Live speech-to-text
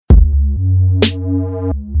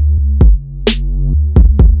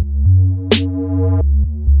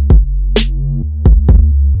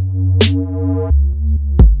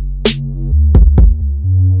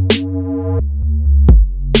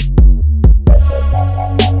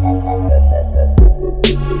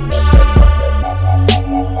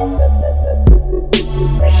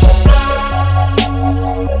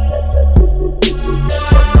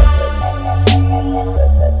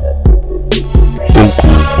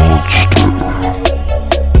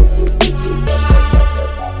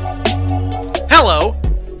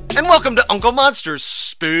Uncle Monster's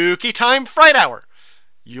Spooky Time Fright Hour,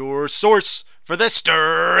 your source for the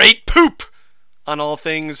straight poop on all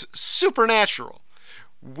things supernatural.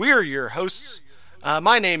 We're your hosts.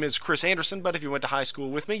 My name is Chris Anderson, but if you went to high school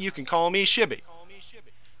with me, you can call me Shibby.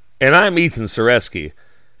 And I'm Ethan Soreski,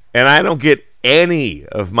 and I don't get any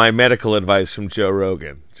of my medical advice from Joe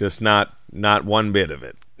Rogan. Just not one bit of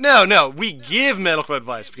it. No, we give medical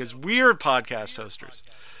advice because we're podcast hosters.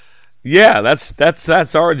 Yeah,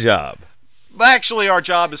 that's our job. Actually, our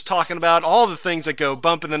job is talking about all the things that go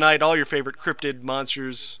bump in the night, all your favorite cryptid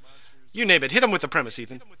monsters. You name it. Hit them with the premise,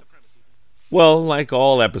 Ethan. Well, like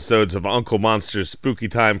all episodes of Uncle Monster's Spooky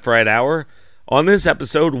Time Fright Hour, on this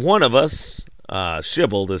episode, one of us,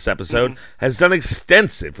 Shibble this episode, has done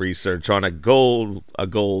extensive research on a ghoul, a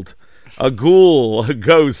ghost,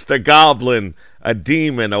 a goblin, a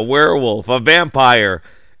demon, a werewolf, a vampire.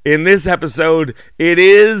 In this episode, it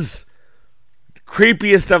is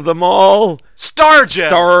creepiest of them all, Star Jelly.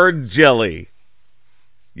 Star Jelly.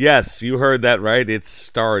 Yes, you heard that right. It's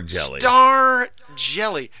Star Jelly. Star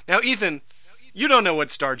Jelly. Now, Ethan, you don't know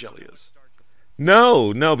what Star Jelly is.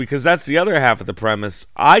 No, because that's the other half of the premise.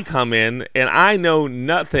 I come in and I know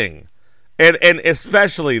nothing. And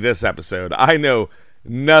especially this episode, I know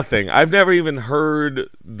nothing. I've never even heard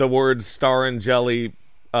the word star and jelly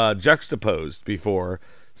juxtaposed before.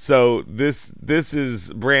 So this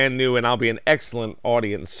is brand new, and I'll be an excellent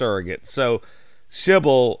audience surrogate. So,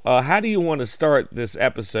 Shibble, how do you want to start this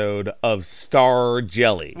episode of Star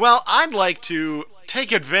Jelly? Well, I'd like to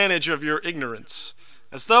take advantage of your ignorance,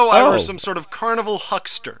 as though I were some sort of carnival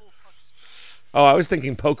huckster. Oh, I was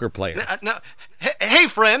thinking poker player. No. Hey,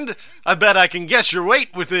 friend, I bet I can guess your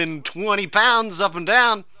weight within 20 pounds up and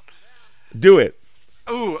down. Do it.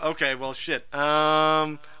 Ooh, okay, well, shit.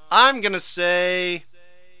 I'm gonna say...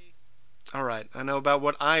 All right, I know about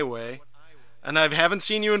what I weigh, and I haven't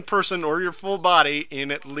seen you in person or your full body in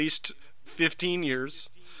at least 15 years.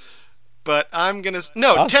 But I'm gonna...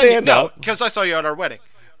 No, 10 years. No, because I saw you at our wedding.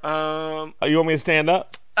 You want me to stand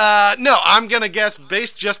up? No, I'm gonna guess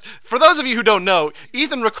based just... For those of you who don't know,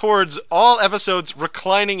 Ethan records all episodes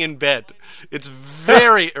reclining in bed. It's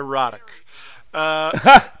very erotic.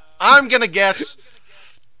 I'm gonna guess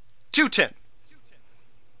 210.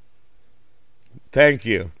 Thank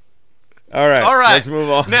you. All right, let's move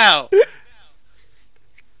on. Now,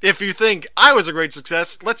 if you think I was a great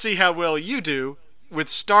success, let's see how well you do with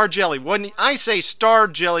Star Jelly. When I say Star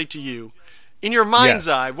Jelly to you, in your mind's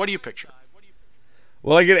eye, what do you picture?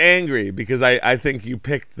 Well, I get angry because I think you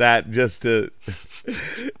picked that just to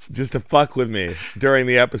fuck with me during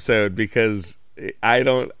the episode, because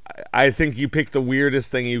I think you picked the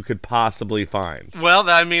weirdest thing you could possibly find. Well,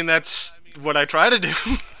 I mean, that's what I try to do.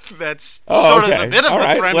 That's sort of a bit of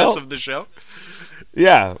the premise of the show.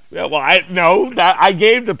 Yeah. Well, I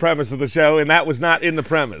gave the premise of the show, and that was not in the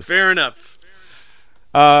premise. Fair enough.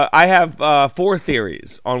 I have 4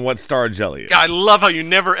 theories on what Star Jelly is. I love how you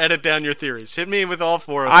never edit down your theories. Hit me with all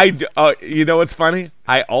 4 of them. You know what's funny?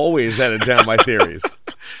 I always edit down my theories.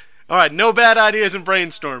 All right, no bad ideas in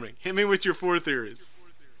brainstorming. Hit me with your 4 theories.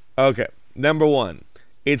 Okay, number 1.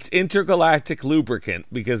 It's intergalactic lubricant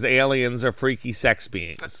because aliens are freaky sex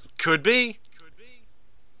beings. Could be.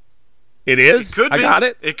 It is? It could be. I got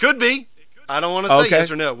it? It could be. I don't want to say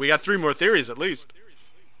yes or no. We got 3 more theories at least.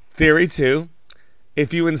 Theory 2.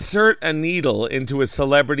 If you insert a needle into a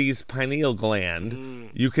celebrity's pineal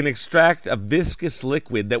gland, you can extract a viscous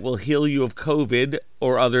liquid that will heal you of COVID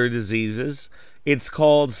or other diseases. It's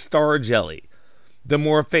called Star Jelly. The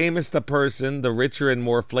more famous the person, the richer and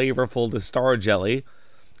more flavorful the Star Jelly.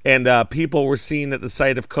 And people were seen at the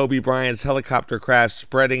site of Kobe Bryant's helicopter crash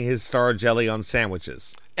spreading his Star Jelly on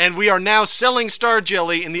sandwiches. And we are now selling Star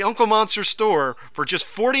Jelly in the Uncle Monster store for just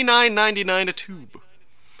 $49.99 a tube.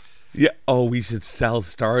 Yeah. Oh, we should sell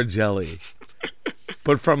Star Jelly.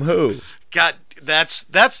 But from who? God,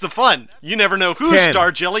 that's the fun. You never know whose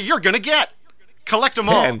Star Jelly you're going to get. Collect them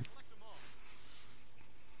all.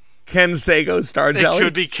 Ken Sago's Star Jelly? It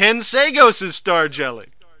could be Ken Sagos' Star Jelly.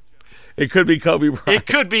 It could be Kobe Bryant. It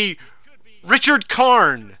could be Richard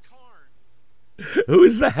Karn. Who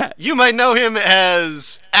is that? You might know him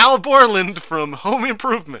as Al Borland from Home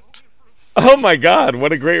Improvement. Oh my God,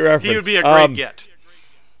 what a great reference. He would be a great get.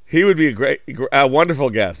 He would be a wonderful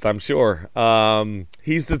guest, I'm sure.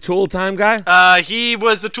 He's the Tool Time guy? He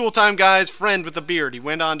was the Tool Time guy's friend with the beard. He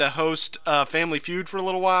went on to host Family Feud for a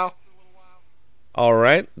little while. All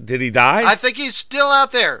right. Did he die? I think he's still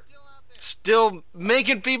out there. Still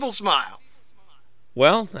making people smile.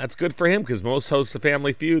 Well, that's good for him, because most hosts of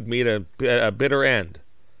Family Feud meet a bitter end.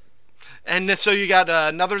 And so you got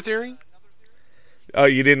another theory? Oh,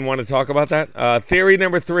 you didn't want to talk about that? Theory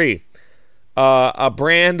number 3. A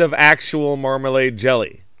brand of actual marmalade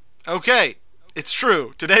jelly. Okay, it's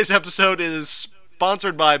true. Today's episode is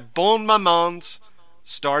sponsored by Bon Maman's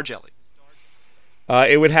Star Jelly.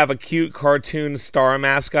 It would have a cute cartoon star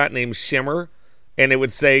mascot named Shimmer, and it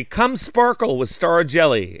would say, "Come sparkle with Star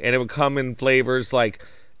Jelly," and it would come in flavors like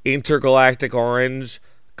intergalactic orange,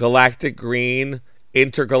 galactic green,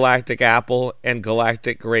 intergalactic apple, and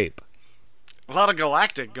galactic grape. A lot of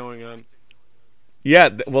galactic going on. Yeah,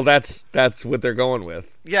 well, that's what they're going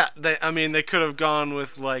with. Yeah, they could have gone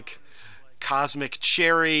with, like, cosmic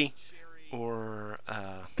cherry, or...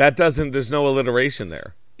 There's no alliteration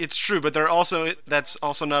there. It's true, but that's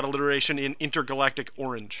also not alliteration in intergalactic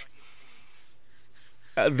orange.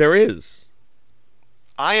 There is.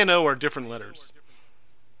 I and O are different letters.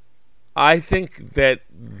 I think that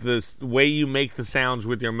the way you make the sounds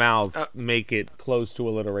with your mouth make it close to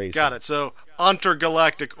alliteration. Got it. So,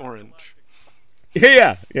 intergalactic orange.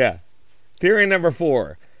 Yeah. Theory number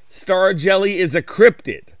 4. Star Jelly is a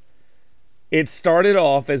cryptid. It started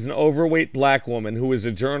off as an overweight black woman who was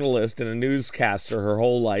a journalist and a newscaster her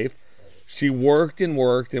whole life. She worked and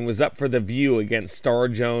was up for The View against Star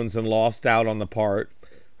Jones and lost out on the part.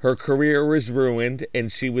 Her career was ruined,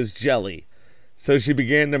 and she was jelly. So she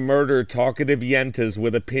began to murder talkative yentas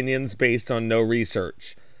with opinions based on no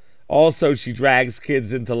research. Also, she drags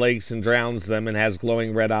kids into lakes and drowns them and has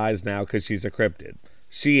glowing red eyes now because she's a cryptid.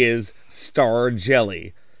 She is Star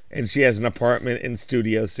Jelly, and she has an apartment in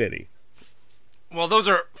Studio City. Well, those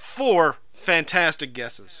are 4 fantastic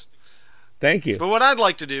guesses. Thank you. But what I'd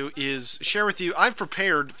like to do is share with you, I've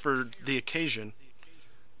prepared for the occasion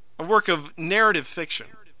a work of narrative fiction.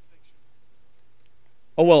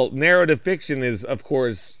 Oh, well, narrative fiction is, of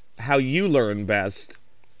course, how you learn best.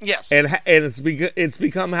 Yes. And it's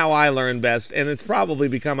become how I learn best, and it's probably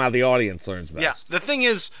become how the audience learns best. Yeah. The thing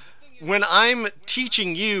is, when I'm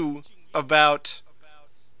teaching you about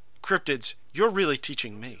cryptids, you're really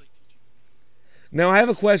teaching me. Now, I have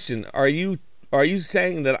a question. Are you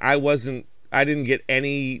saying that I didn't get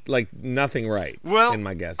any, nothing right in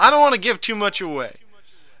my guess? I don't want to give too much away.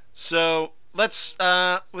 So, let's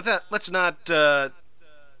not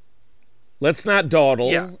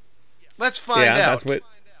dawdle. Yeah. Let's find out. That's what...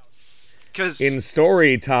 Because in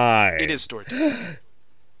story time. It is story time.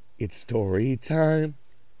 It's story time.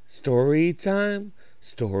 Story time.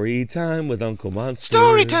 Story time with Uncle Monster.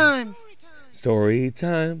 Story time. Story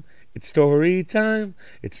time. It's story time.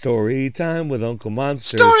 It's story time with Uncle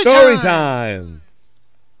Monster. Story time.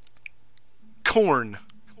 Corn.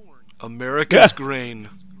 America's grain.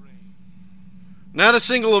 Not a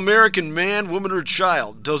single American man, woman, or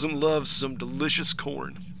child doesn't love some delicious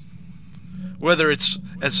corn. Whether it's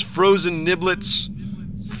as frozen niblets,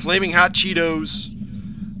 flaming hot Cheetos,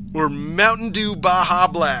 or Mountain Dew Baja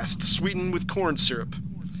Blast sweetened with corn syrup,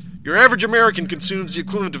 your average American consumes the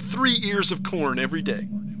equivalent of 3 ears of corn every day.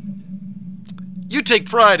 You take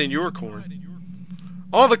pride in your corn.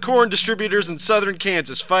 All the corn distributors in southern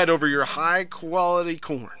Kansas fight over your high-quality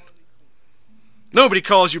corn. Nobody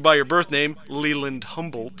calls you by your birth name, Leland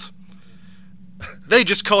Humboldt. They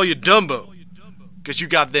just call you Dumbo, because you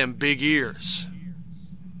got them big ears.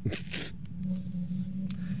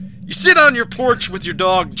 You sit on your porch with your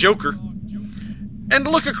dog, Joker, and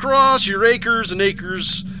look across your acres and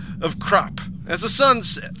acres of crop as the sun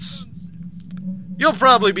sets. You'll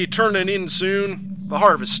probably be turning in soon. The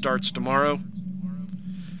harvest starts tomorrow.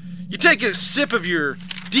 You take a sip of your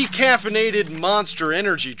decaffeinated Monster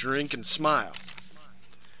energy drink and smile.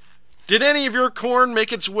 Did any of your corn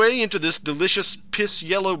make its way into this delicious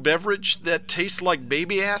piss-yellow beverage that tastes like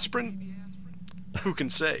baby aspirin? Who can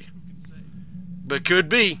say? But could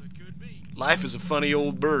be. Life is a funny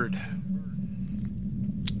old bird.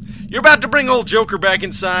 You're about to bring old Joker back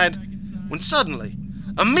inside when suddenly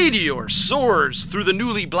a meteor soars through the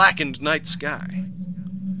newly blackened night sky.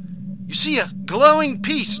 You see a glowing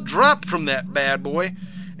piece drop from that bad boy,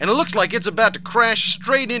 and it looks like it's about to crash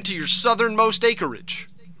straight into your southernmost acreage.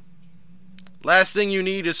 Last thing you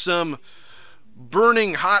need is some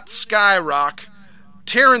burning hot sky rock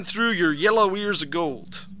tearing through your yellow ears of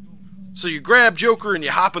gold. So you grab Joker and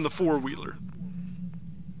you hop in the four-wheeler.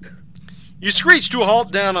 You screech to a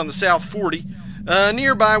halt down on the South 40,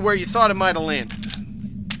 nearby where you thought it might have landed.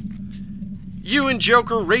 You and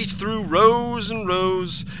Joker race through rows and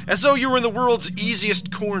rows as though you were in the world's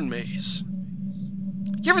easiest corn maze.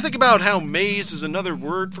 You ever think about how maze is another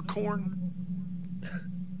word for corn?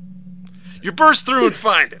 You burst through and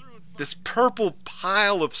find it. This purple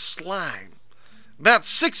pile of slime, about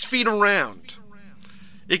 6 feet around.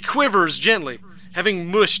 It quivers gently, having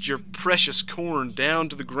mushed your precious corn down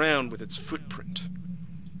to the ground with its footprint.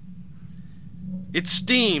 It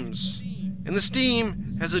steams and the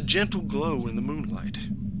steam has a gentle glow in the moonlight.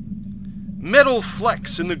 Metal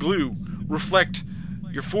flecks in the glue reflect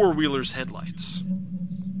your four-wheeler's headlights.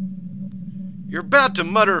 You're about to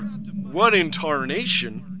mutter, "What in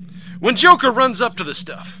tarnation?" when Joker runs up to the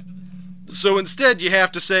stuff. So instead you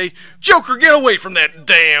have to say, "Joker, get away from that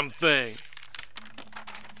damn thing!"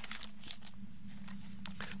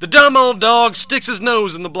 The dumb old dog sticks his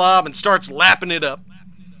nose in the blob and starts lapping it up.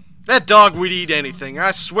 That dog would eat anything.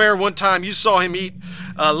 I swear one time you saw him eat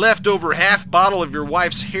a leftover half bottle of your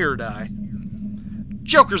wife's hair dye.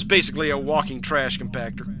 Joker's basically a walking trash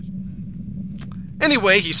compactor.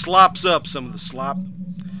 Anyway, he slops up some of the slop.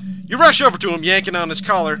 You rush over to him, yanking on his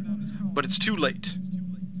collar, but it's too late.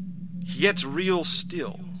 He gets real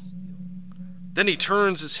still. Then he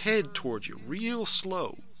turns his head toward you, real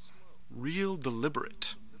slow, real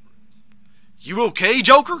deliberate. "You okay,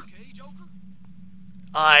 Joker?"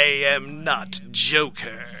 "I am not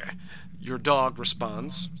Joker," your dog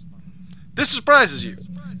responds. This surprises you,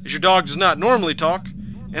 as your dog does not normally talk,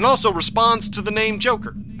 and also responds to the name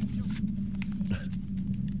Joker.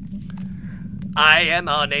 "I am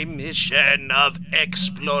on a mission of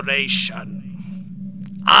exploration.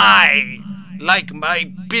 I, like my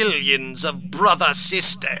billions of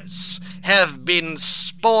brother-sisters, have been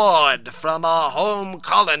spawned from a home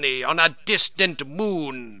colony on a distant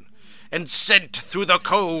moon and sent through the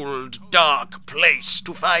cold, dark place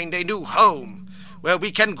to find a new home where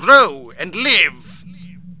we can grow and live,"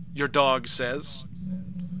 your dog says.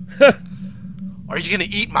 "Are you going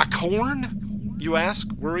to eat my corn?" you ask,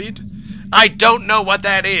 worried. "I don't know what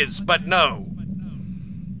that is, but no.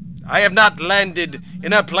 I have not landed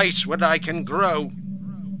in a place where I can grow.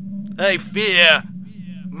 I fear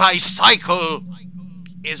my cycle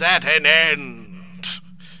is at an end.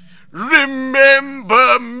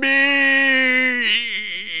 Remember me!"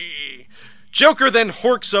 Joker then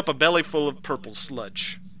horks up a bellyful of purple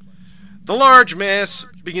sludge. The large mass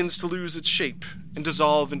begins to lose its shape and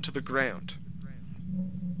dissolve into the ground.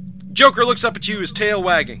 Joker looks up at you, his tail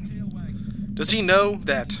wagging. Does he know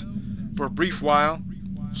that, for a brief while,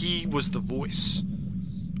 he was the voice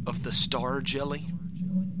of the star jelly?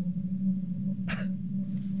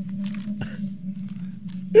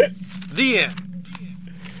 The end.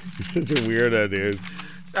 You're such a weirdo, dude.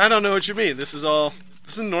 I don't know what you mean. This is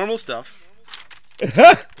normal stuff.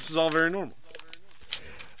 This is all very normal.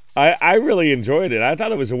 I really enjoyed it. I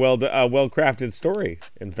thought it was a well-crafted story,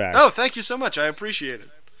 in fact. Oh, thank you so much. I appreciate it.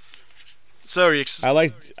 So I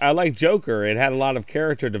like Joker. It had a lot of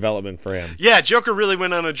character development for him. Yeah, Joker really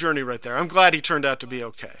went on a journey right there. I'm glad he turned out to be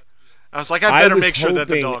okay. I was like, I better make sure that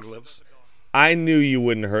the dog lives. I knew you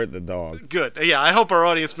wouldn't hurt the dog. Good. Yeah, I hope our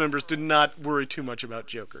audience members did not worry too much about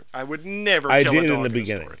Joker. I would never kill a dog in the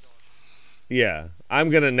beginning. Story. Yeah, I'm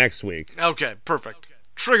gonna next week. Okay, perfect.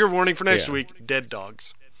 Trigger warning for next week: dead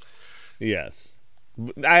dogs. Yes,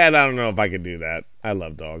 I don't know if I could do that. I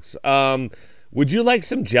love dogs. Would you like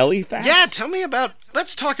some jelly facts? Yeah,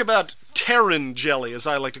 let's talk about Terran jelly, as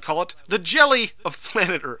I like to call it, the jelly of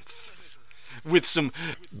planet Earth, with some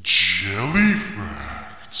jelly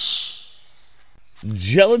facts.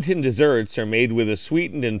 Gelatin desserts are made with a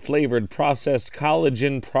sweetened and flavored processed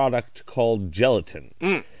collagen product called gelatin.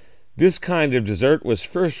 This kind of dessert was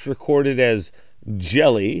first recorded as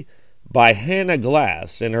jelly by Hannah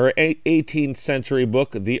Glass in her 18th century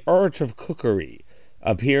book, The Art of Cookery,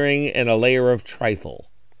 appearing in a layer of trifle.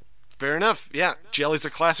 Fair enough. Yeah, jelly's a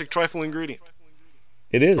classic trifle ingredient.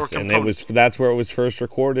 It is, and that's where it was first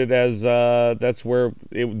recorded as.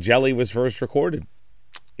 Jelly was first recorded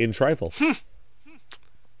in trifle.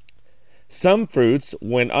 Some fruits,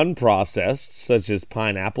 when unprocessed, such as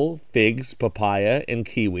pineapple, figs, papaya, and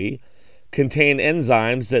kiwi, contain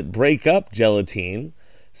enzymes that break up gelatin.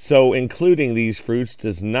 So, including these fruits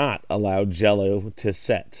does not allow jelly to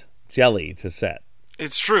set.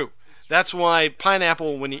 It's true. That's why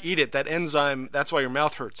pineapple, when you eat it, that enzyme, that's why your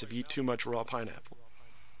mouth hurts if you eat too much raw pineapple.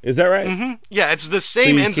 Is that right? Mm-hmm. Yeah, it's the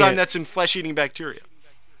same enzyme that's in flesh-eating bacteria.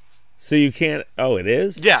 So you can't... Oh, it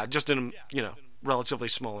is? Yeah, just in, relatively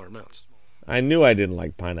smaller amounts. I knew I didn't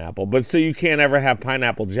like pineapple, but so you can't ever have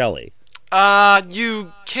pineapple jelly?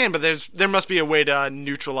 You can, but there must be a way to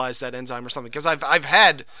neutralize that enzyme or something. Because I've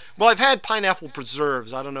had pineapple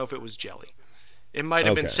preserves. I don't know if it was jelly. It might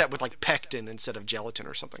have been set with like pectin instead of gelatin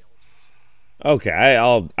or something. Okay,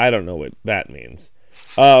 I don't know what that means.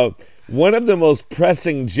 One of the most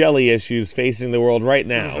pressing jelly issues facing the world right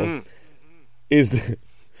now is.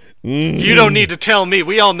 You don't need to tell me.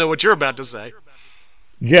 We all know what you're about to say.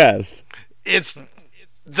 Yes. It's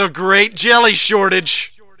the great jelly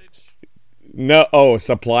shortage. No,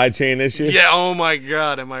 supply chain issue? Yeah, oh my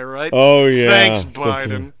God, am I right? Oh, yeah. Thanks,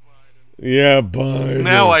 Biden. Yeah, bye.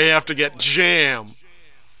 Now I have to get jam.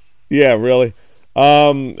 Yeah, really.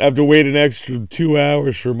 I have to wait an extra 2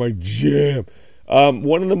 hours for my jam.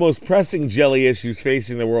 One of the most pressing jelly issues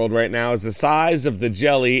facing the world right now is the size of the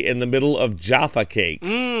jelly in the middle of Jaffa cake.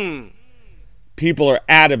 People are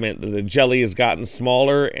adamant that the jelly has gotten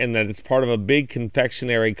smaller and that it's part of a big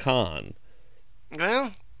confectionery con.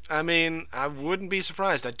 Well, I mean, I wouldn't be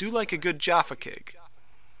surprised. I do like a good Jaffa cake.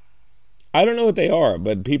 I don't know what they are,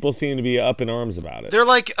 but people seem to be up in arms about it. They're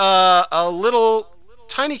like a little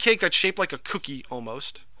tiny cake that's shaped like a cookie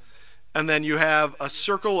almost. And then you have a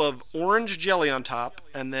circle of orange jelly on top,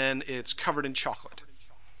 and then it's covered in chocolate.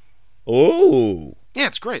 Oh. Yeah,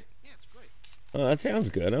 it's great. Oh, that sounds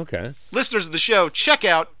good. Okay. Listeners of the show, check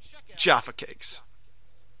out Jaffa Cakes.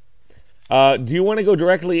 Do you want to go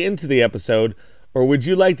directly into the episode, or would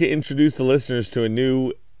you like to introduce the listeners to a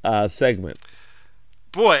new segment?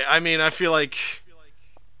 Boy, I mean, I feel like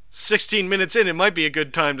 16 minutes in, it might be a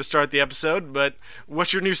good time to start the episode, but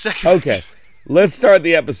what's your new segment? Okay. Let's start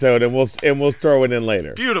the episode, and we'll throw it in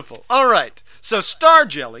later. Beautiful. All right. So, star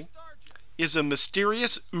jelly is a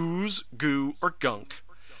mysterious ooze, goo, or gunk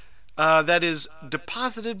that is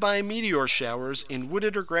deposited by meteor showers in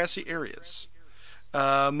wooded or grassy areas.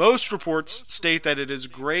 Most reports state that it is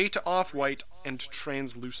gray to off-white and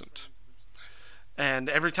translucent. And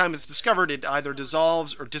every time it's discovered, it either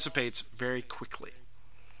dissolves or dissipates very quickly.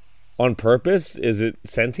 On purpose? Is it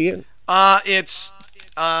sentient? It's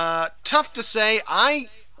tough to say.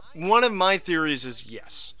 One of my theories is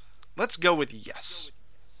yes. Let's go with yes.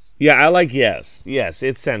 Yeah, I like yes. Yes,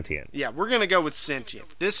 it's sentient. Yeah, we're going to go with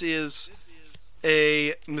sentient. This is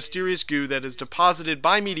a mysterious goo that is deposited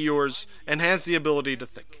by meteors and has the ability to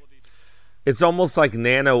think. It's almost like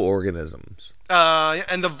nano-organisms.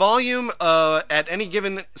 And the volume at any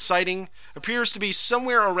given sighting appears to be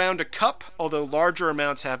somewhere around a cup, although larger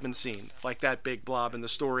amounts have been seen. Like that big blob in the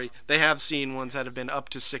story. They have seen ones that have been up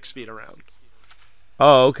to 6 feet around.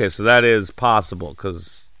 Oh, okay, so that is possible,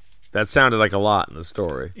 because that sounded like a lot in the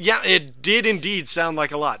story. Yeah, it did indeed sound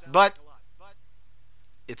like a lot, but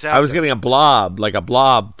it's out I was there. getting a blob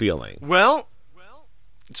feeling. Well,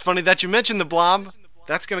 it's funny that you mentioned the blob.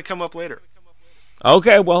 That's going to come up later.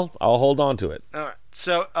 Okay, well, I'll hold on to it. All right.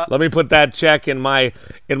 So let me put that check in my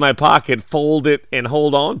pocket, fold it, and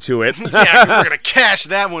hold on to it. yeah, we're going to cash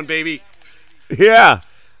that one, baby. Yeah.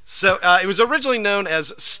 So it was originally known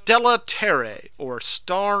as Stella Terrae, or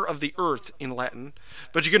Star of the Earth in Latin,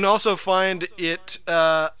 but you can also find it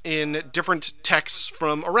in different texts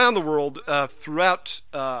from around the world throughout.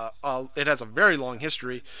 It has a very long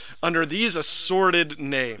history under these assorted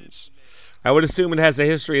names. I would assume it has a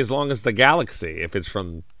history as long as the galaxy, if it's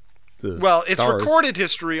from the its stars. recorded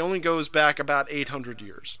history only goes back about 800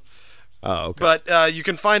 years. Oh, okay. But you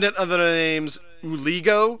can find it under the names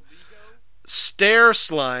Uligo, Stair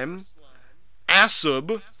Slime,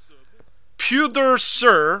 Asub, Pewder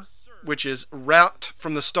Sur, which is route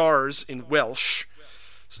from the stars in Welsh.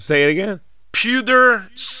 Say it again. Pewder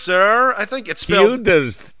Sur, I think it's spelled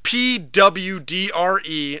Pewders.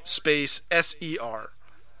 Pwdre space SER.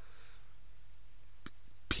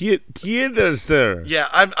 Pewders. Yeah,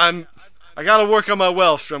 I gotta work on my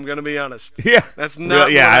Welsh. I'm gonna be honest. Yeah, that's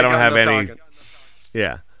not. Yeah, what I don't have any. Talking.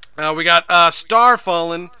 Yeah. We got Star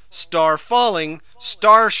Fallen, Star Falling,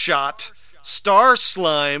 Star Shot, Star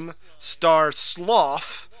Slime, Star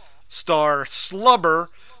Sloth, Star Slubber,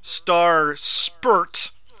 Star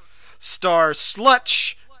Spurt, Star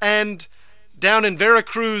Slutch, and down in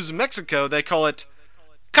Veracruz, Mexico, they call it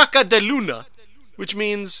Caca de Luna, which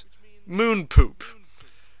means moon poop.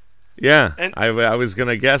 Yeah, and, I was going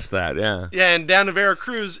to guess that, yeah. Yeah, and down in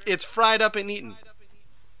Veracruz, it's fried up and eaten.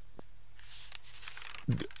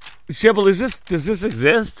 Shibble, does this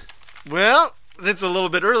exist? Well, it's a little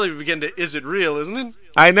bit early to begin to is it real, isn't it?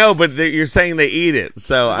 I know, but you're saying they eat it,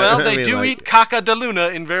 so... Well, they do eat Caca de Luna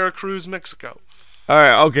in Veracruz, Mexico. All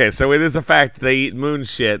right, okay, so it is a fact that they eat moon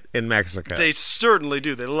shit in Mexico. They certainly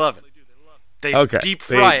do. They love it. They deep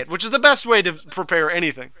fry it, which is the best way to prepare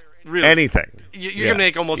anything. Really. Anything. You can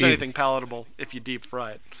make almost anything palatable if you deep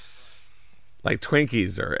fry it. Like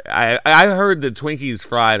Twinkies I heard that Twinkies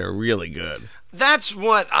fried are really good. That's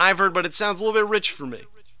what I've heard, but it sounds a little bit rich for me.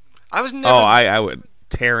 I was never. Oh, I would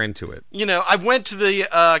tear into it. You know, I went to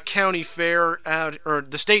the county fair or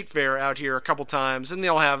the state fair out here a couple times, and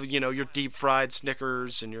they'll have your deep fried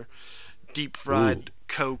Snickers and your deep fried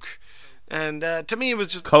Coke. And to me, it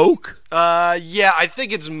was just Coke. Yeah, I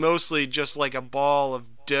think it's mostly just like a ball of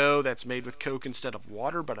dough that's made with Coke instead of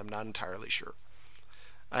water, but I'm not entirely sure.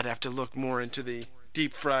 I'd have to look more into the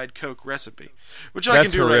deep fried Coke recipe, which I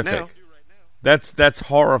can do right now. That's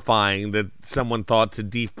horrifying that someone thought to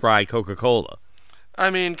deep fry Coca-Cola. I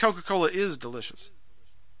mean, Coca-Cola is delicious.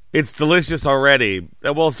 It's delicious already.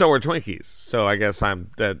 Well, so are Twinkies. So I guess Yeah,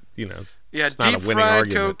 it's not a deep winning fried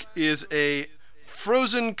argument. Coke is a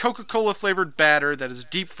frozen Coca-Cola flavored batter that is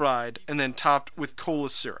deep fried and then topped with cola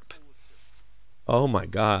syrup. Oh my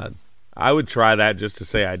God. I would try that just to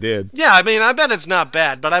say I did. Yeah, I mean, I bet it's not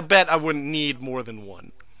bad, but I bet I wouldn't need more than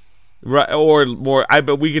one. Right, or more. I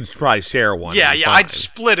bet we could probably share one. Yeah, Fine. I'd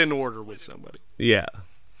split an order with somebody. Yeah.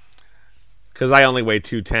 Because I only weigh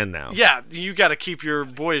 210 now. Yeah, you got to keep your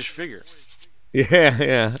boyish figure.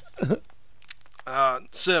 Yeah.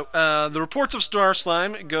 The reports of star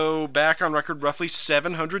slime go back on record roughly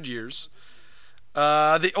 700 years.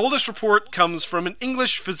 The oldest report comes from an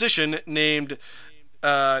English physician named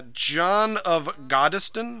John of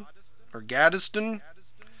Gaddesden,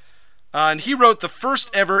 and he wrote the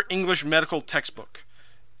first ever English medical textbook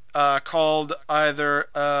called either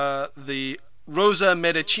the Rosa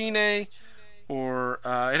Medicinae, or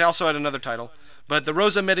it also had another title, but the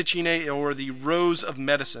Rosa Medicinae, or the Rose of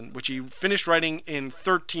Medicine, which he finished writing in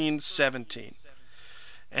 1317.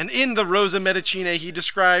 And in the Rosa Medicinae, he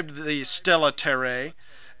described the Stella Terrae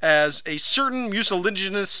as a certain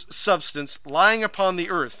mucilaginous substance lying upon the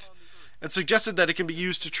earth, and suggested that it can be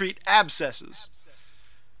used to treat abscesses.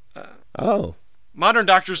 Modern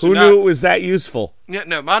doctors Who knew it was that useful? Yeah,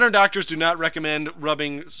 no, modern doctors do not recommend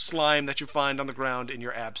rubbing slime that you find on the ground in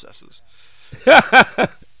your abscesses.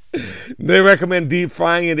 They recommend deep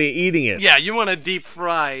frying it and eating it. Yeah, you want to deep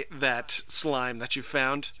fry that slime that you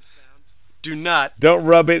found. Don't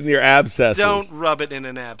rub it in your abscesses. Don't rub it in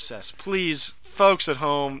an abscess. Please, folks at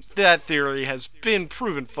home, that theory has been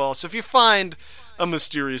proven false. If you find a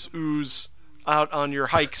mysterious ooze out on your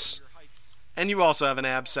hikes, and you also have an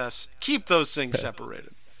abscess, keep those things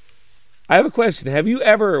separated. I have a question. Have you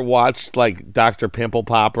ever watched like Dr. Pimple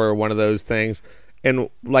Popper or one of those things and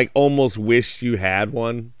like almost wished you had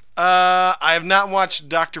one? I have not watched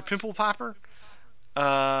Dr. Pimple Popper.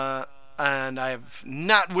 And I have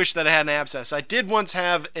not wished that I had an abscess. I did once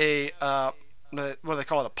have a, what do they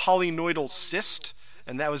call it, a polynoidal cyst,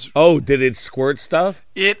 and that was... Oh, did it squirt stuff?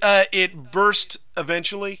 It burst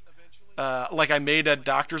eventually. Like I made a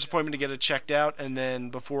doctor's appointment to get it checked out, and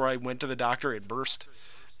then before I went to the doctor, it burst.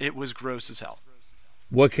 It was gross as hell.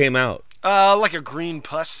 What came out? Like a green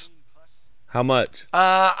pus. How much?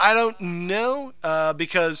 I don't know,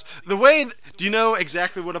 because the way... Do you know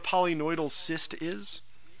exactly what a polynoidal cyst is?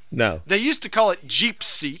 No. They used to call it Jeep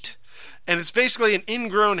seat, and it's basically an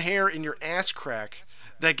ingrown hair in your ass crack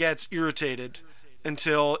that gets irritated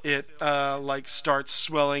until it starts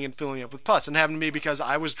swelling and filling up with pus. And it happened to me because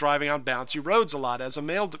I was driving on bouncy roads a lot as a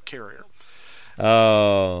mail carrier.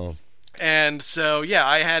 Oh. And so, yeah,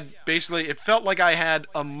 I had basically, it felt like I had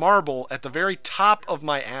a marble at the very top of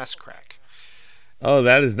my ass crack. Oh,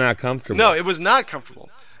 that is not comfortable. No, it was not comfortable.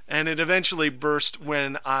 And it eventually burst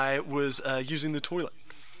when I was using the toilet.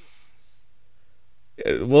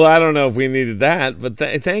 Well, I don't know if we needed that, but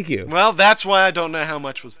thank you. Well, that's why I don't know how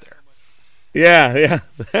much was there. Yeah.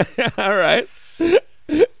 All right.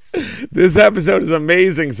 This episode is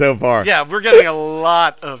amazing so far. Yeah, we're getting a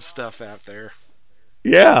lot of stuff out there.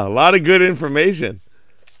 Yeah, a lot of good information.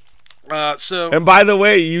 And by the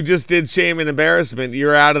way, you just did shame and embarrassment.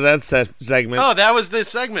 You're out of that segment. Oh, that was this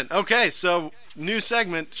segment. Okay, so new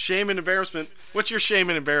segment, shame and embarrassment. What's your shame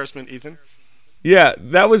and embarrassment, Ethan? Yeah,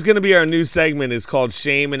 that was going to be our new segment. It's called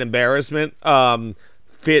Shame and Embarrassment.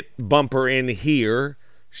 Fit bumper in here.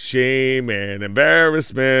 Shame and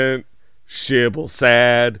embarrassment. Shibble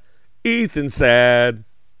sad. Ethan sad.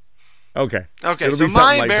 Okay. Okay, so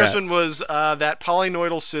my embarrassment was that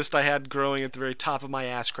polynoidal cyst I had growing at the very top of my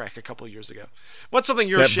ass crack a couple of years ago. What's something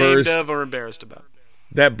you're ashamed of or embarrassed about?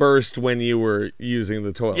 That burst when you were using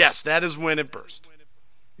the toilet. Yes, that is when it burst.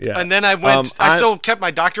 Yeah. And then I went, I still kept my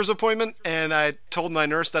doctor's appointment, and I told my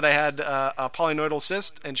nurse that I had a polynoidal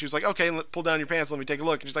cyst, and she was like, okay, pull down your pants, let me take a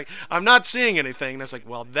look. And she's like, I'm not seeing anything. And I was like,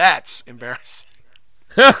 well, that's embarrassing.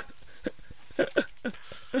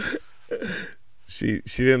 She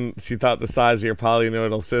thought the size of your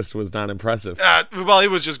polynoidal cyst was not impressive. Well, it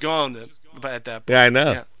was just gone then, at that point. Yeah, I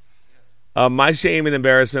know. Yeah. My shame and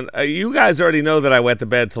embarrassment. You guys already know that I went to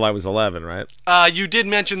bed till I was 11, right? You did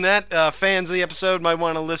mention that. Fans of the episode might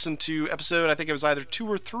want to listen to episode, I think it was either 2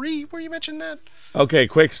 or 3 where you mentioned that. Okay,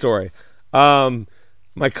 quick story.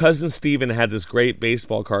 My cousin Steven had this great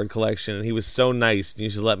baseball card collection, and he was so nice, and he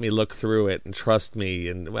used to let me look through it and trust me,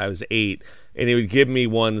 and I was 8, and he would give me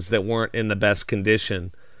ones that weren't in the best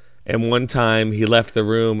condition. And one time he left the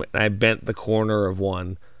room, and I bent the corner of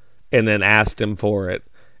one and then asked him for it.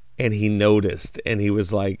 and he noticed, and he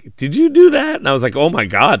was like, "Did you do that?" And I was like, "Oh my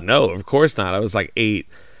God, no, of course not." I was like 8,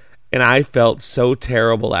 and I felt so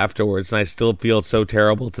terrible afterwards, and I still feel so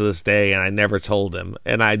terrible to this day, and I never told him,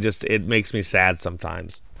 and it makes me sad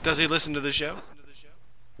sometimes. Does he listen to the show?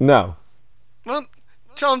 No. Well,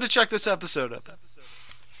 tell him to check this episode out.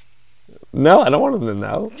 No, I don't want him to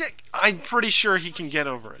know. Yeah, I'm pretty sure he can get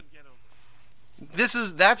over it.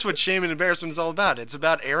 That's what shame and embarrassment is all about. It's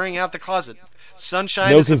about airing out the closet.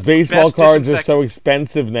 Sunshine is the because baseball best cards are disinfectant. so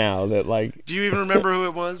expensive now that, like... Do you even remember who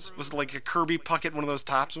it was? Was it like a Kirby Puckett, one of those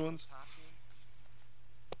Topps ones?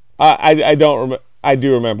 I don't remember. I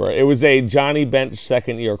do remember. It was a Johnny Bench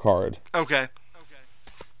second-year card. Okay.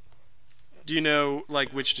 Do you know, like,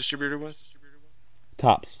 which distributor it was?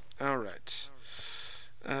 Topps. All right.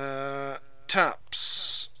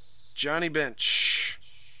 Topps. Johnny Bench.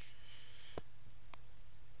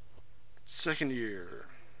 Second year.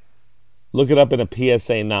 Look it up in a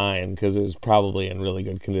PSA 9 because it was probably in really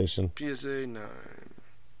good condition. PSA 9.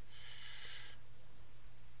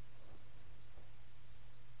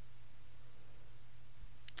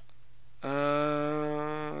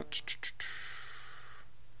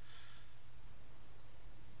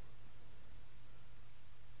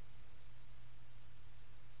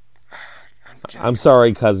 I'm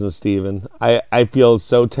sorry, Cousin Steven. I feel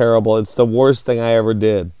so terrible. It's the worst thing I ever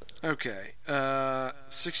did. Okay.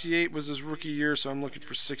 68 was his rookie year, so I'm looking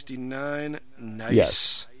for 69. Nice.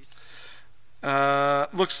 Yes.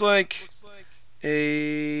 Looks like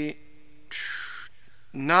a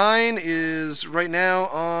 9 is right now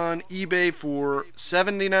on eBay for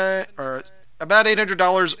 $79 or about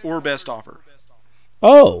 $800 or best offer.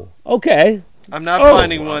 Oh, okay. I'm not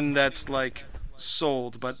finding one that's like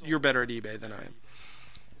sold, but you're better at eBay than I am.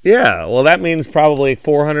 Yeah, well, that means probably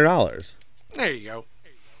 $400. There you go.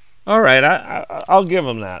 All right, I'll give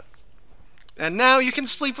him that. And now you can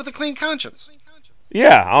sleep with a clean conscience.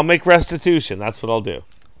 Yeah, I'll make restitution. That's what I'll do.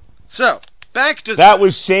 So, back to... That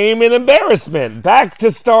was shame and embarrassment. Back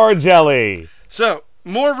to Star Jelly. So,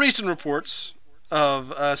 more recent reports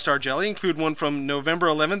of Star Jelly include one from November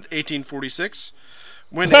 11th, 1846.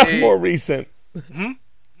 When More recent.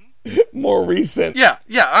 More recent. Yeah,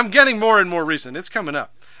 I'm getting more and more recent. It's coming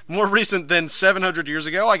up. More recent than 700 years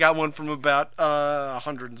ago. I got one from about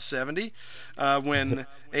 170, when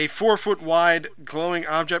a 4-foot wide glowing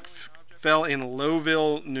object fell in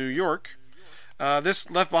Lowville, New York.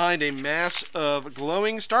 This left behind a mass of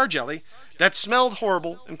glowing star jelly that smelled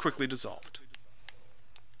horrible and quickly dissolved.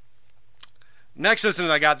 Next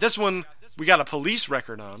incident I got, this one we got a police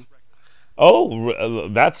record on. Oh,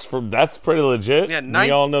 that's pretty legit. Yeah, we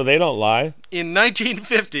all know they don't lie. In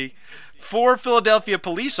 1950, 4 Philadelphia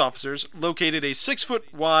police officers located a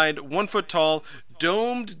 6-foot wide, 1-foot tall,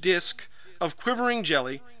 domed disc of quivering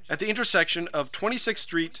jelly at the intersection of 26th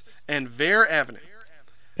Street and Vere Avenue.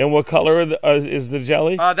 And what color is the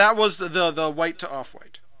jelly? That was the white to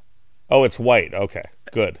off-white. Oh, it's white. Okay,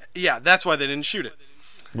 good. Yeah, that's why they didn't shoot it.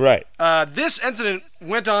 Right. This incident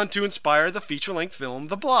went on to inspire the feature-length film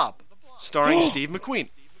The Blob, starring Steve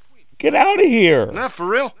McQueen. Get out of here. Nah, for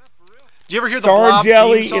real. Did you ever hear the Star Blob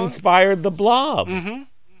Jelly theme song? inspired The Blob. Mm-hmm.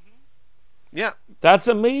 Yeah. That's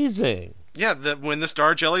amazing. Yeah, when the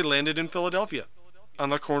Star Jelly landed in Philadelphia on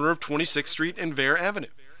the corner of 26th Street and Vere Avenue.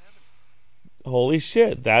 Holy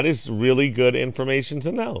shit, that is really good information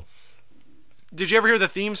to know. Did you ever hear the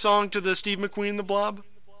theme song to the Steve McQueen The Blob?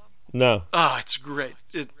 No. Oh, it's great.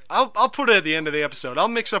 I'll put it at the end of the episode. I'll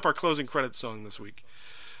mix up our closing credits song this week.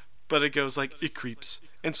 But it goes like, it creeps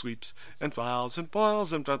and sweeps and files and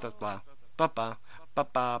boils and blah blah blah ba ba ba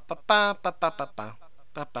ba ba ba ba ba ba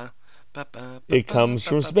ba ba. It comes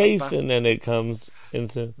from space and then it comes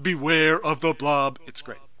into... Beware of the blob. It's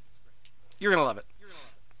great. You're going to love it.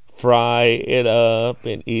 Fry it up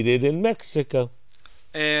and eat it in Mexico.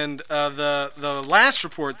 And the last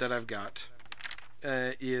report that I've got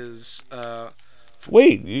is...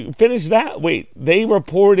 Wait, you finish that? Wait, they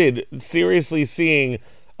reported seriously seeing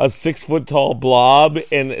a 6-foot tall blob,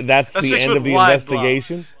 and that's the end of the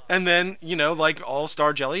investigation? Blob. And then, like all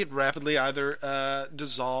star jelly, it rapidly either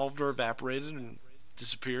dissolved or evaporated and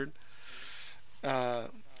disappeared.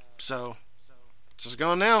 So, it's just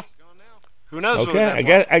gone now. Who knows?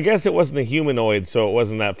 Okay, I guess it wasn't a humanoid, so it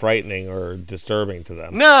wasn't that frightening or disturbing to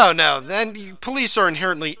them. No. Then police are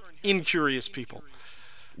inherently incurious people.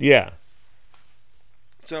 Yeah.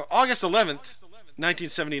 So, August 11th,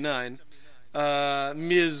 1979,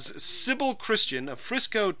 Ms. Sybil Christian of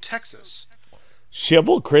Frisco, Texas.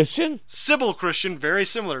 Shibble Christian? Sybil Christian, very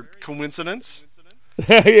similar. Coincidence?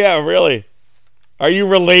 Yeah, really. Are you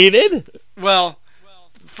related? Well,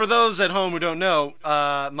 for those at home who don't know,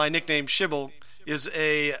 my nickname Shibble is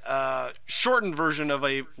a shortened version of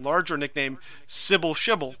a larger nickname, Sybil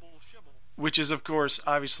Shibble, which is, of course,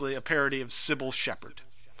 obviously a parody of Sybil Shepherd.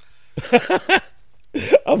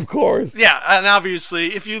 Of course. Yeah, and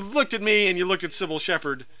obviously, if you looked at me and you looked at Sybil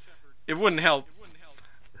Shepherd, it wouldn't help.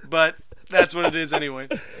 But that's what it is anyway.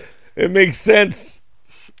 It makes sense.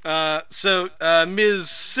 So Ms.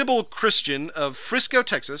 Sybil Christian of Frisco,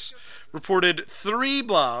 Texas, reported 3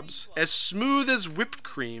 blobs as smooth as whipped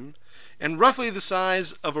cream and roughly the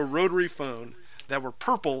size of a rotary phone that were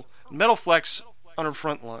purple, metal flecks on her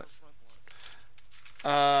front line.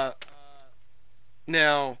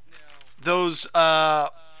 Now, those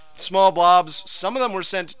small blobs, some of them were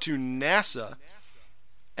sent to NASA,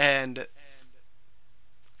 and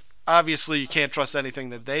obviously you can't trust anything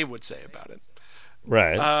that they would say about it.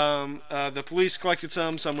 Right. The police collected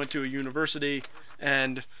some went to a university,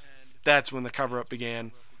 and that's when the cover-up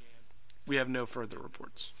began. We have no further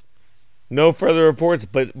reports. No further reports,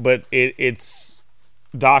 but it's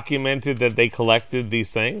documented that they collected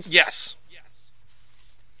these things? Yes.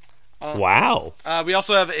 Wow. We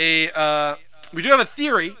also have we do have a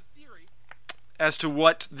theory as to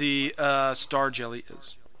what the star jelly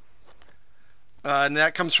is. And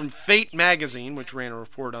that comes from Fate magazine, which ran a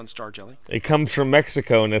report on star jelly. It comes from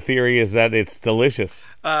Mexico, and the theory is that it's delicious.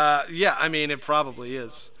 Yeah, I mean, it probably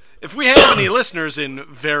is. If we have any listeners in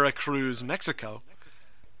Veracruz, Mexico...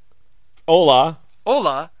 Hola.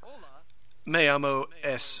 Me llamo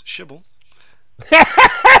es Shibble.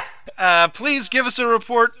 Please give us a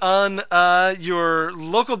report on your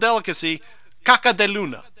local delicacy, caca de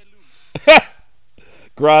luna.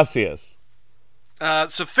 Gracias.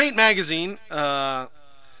 So Fate magazine, a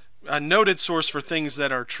noted source for things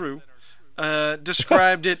that are true,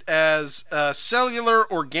 described it as cellular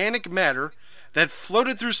organic matter that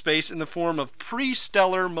floated through space in the form of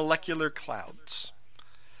pre-stellar molecular clouds.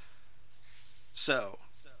 So,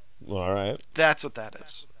 all right, that's what that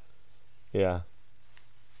is. Yeah.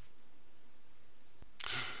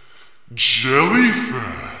 Jelly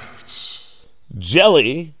facts.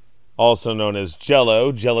 Jelly, also known as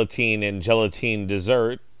Jello, gelatine, and gelatine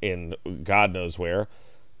dessert in God knows where,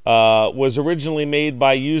 was originally made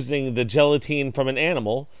by using the gelatine from an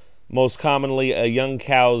animal, most commonly a young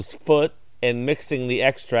cow's foot, and mixing the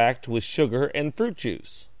extract with sugar and fruit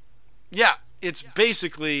juice. Yeah, it's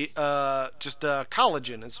basically just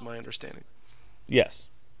collagen, is my understanding. Yes.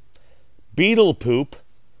 Beetle poop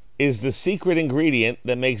is the secret ingredient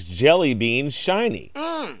that makes jelly beans shiny.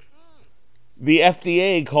 The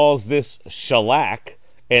FDA calls this shellac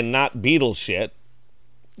and not beetle shit.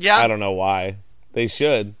 Yeah. I don't know why. They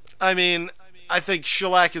should. I mean, I think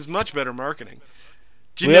shellac is much better marketing.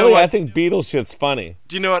 Do you really? know what, I think beetle shit's funny.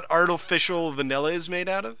 Do you know what artificial vanilla is made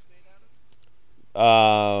out of?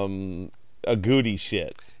 A goody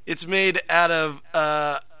shit. It's made out of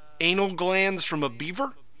anal glands from a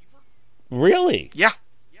beaver. Really? Yeah.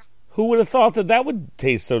 Who would have thought that would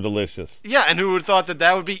taste so delicious? Yeah, and who would have thought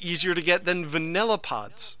that would be easier to get than vanilla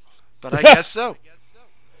pods? But I guess so.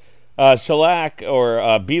 Shellac,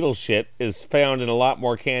 or beetle shit, is found in a lot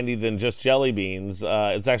more candy than just jelly beans.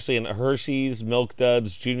 It's actually in Hershey's, Milk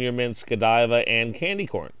Duds, Junior Mints, Godiva, and candy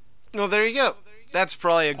corn. Well, there you go. That's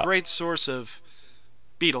probably a great source of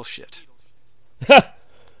beetle shit.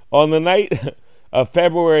 On the night of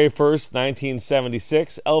February 1st,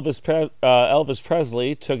 1976, Elvis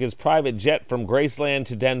Presley took his private jet from Graceland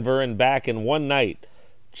to Denver and back in one night,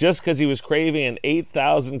 just because he was craving an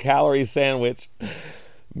 8,000-calorie sandwich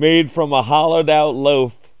made from a hollowed-out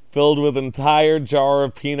loaf filled with an entire jar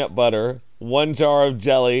of peanut butter, 1 jar of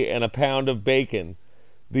jelly, and a pound of bacon.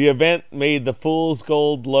 The event made the Fool's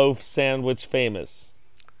Gold Loaf sandwich famous.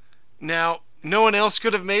 Now, no one else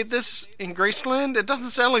could have made this in Graceland? It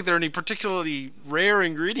doesn't sound like there are any particularly rare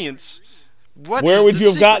ingredients. Where would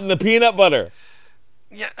you have gotten the peanut butter?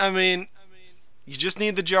 Yeah, I mean, you just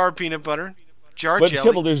need the jar of peanut butter, jar of jelly.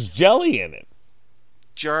 But Shibble, there's jelly in it.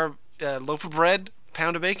 Jar of loaf of bread,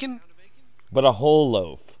 pound of bacon. But a whole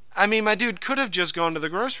loaf. I mean, my dude could have just gone to the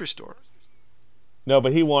grocery store. No,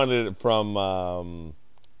 but he wanted it from...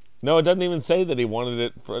 No, it doesn't even say that he wanted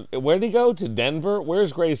it from... Where did he go? To Denver?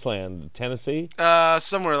 Where's Graceland? Tennessee?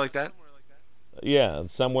 Somewhere like that. Yeah,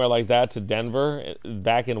 somewhere like that to Denver.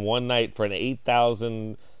 Back in one night for an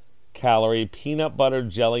 8,000-calorie peanut butter,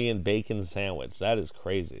 jelly, and bacon sandwich. That is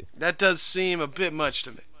crazy. That does seem a bit much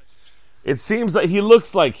to me. It seems like he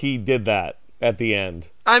looks like he did that at the end.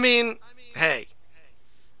 I mean, hey.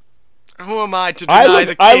 Who am I to deny the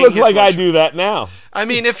king I look his like luxuries? I do that now. I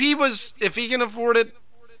mean, if he can afford it,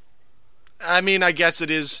 I mean, I guess it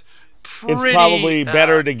is pretty... It's probably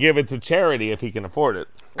better to give it to charity if he can afford it.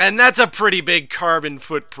 And that's a pretty big carbon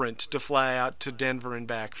footprint to fly out to Denver and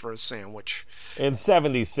back for a sandwich. In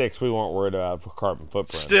 76, we weren't worried about carbon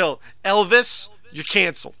footprint. Still, Elvis, you're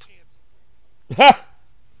canceled.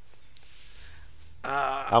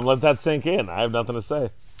 I'm letting that sink in. I have nothing to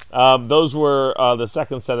say. Those were the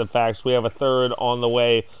second set of facts. We have a third on the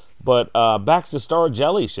way. But back to Star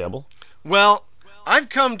Jelly, Shibble. Well, I've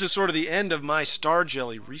come to sort of the end of my Star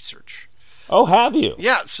Jelly research. Oh, have you?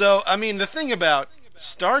 Yeah, so, I mean, the thing about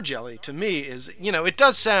Star Jelly, to me, is, it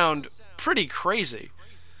does sound pretty crazy.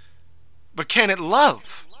 But can it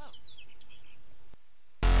love?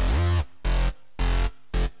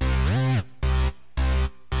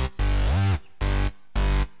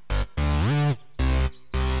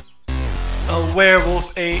 A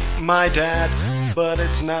werewolf ate my dad, but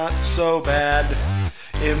it's not so bad.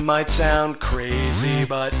 It might sound crazy,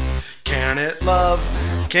 but can it love?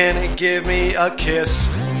 Can it give me a kiss?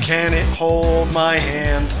 Can it hold my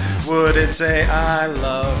hand? Would it say I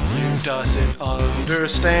love you? Does it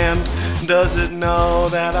understand? Does it know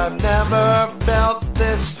that I've never felt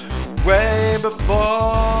this way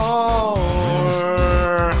before?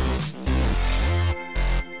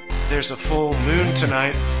 There's a full moon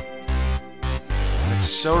tonight. It's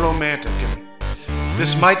so romantic, and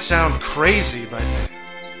this might sound crazy, but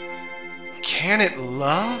can it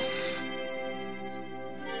love?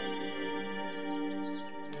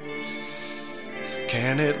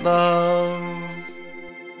 Can it love?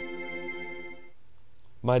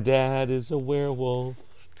 My dad is a werewolf.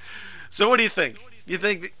 So what do you think? Do you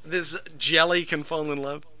think this jelly can fall in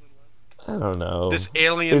love? I don't know. This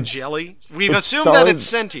alien jelly? We've it's assumed that it's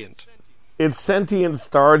sentient. It's sentient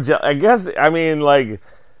star jelly. I guess, I mean, like,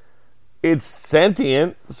 it's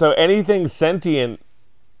sentient, so anything sentient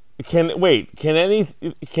can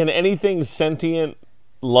anything sentient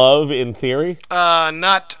love in theory? I'm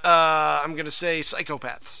gonna say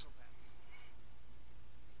psychopaths.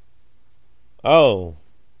 Oh.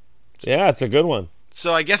 Yeah, it's a good one.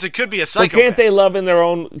 So I guess it could be a psychopath. But can't they love in their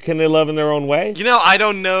own way? I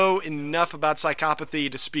don't know enough about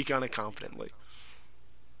psychopathy to speak on it confidently.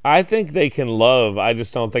 I think they can love. I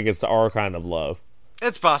just don't think it's our kind of love.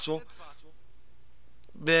 It's possible.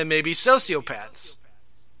 Then maybe sociopaths.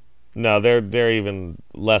 No, they're even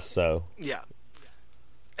less so. Yeah,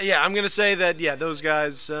 I'm going to say that, those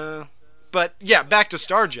guys... but, back to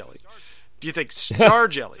Star Jelly. Do you think Star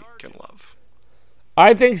Jelly can love?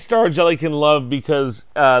 I think Star Jelly can love because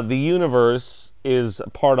the universe is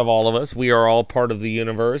part of all of us. We are all part of the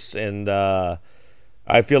universe, and I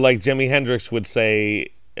feel like Jimi Hendrix would say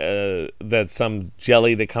that some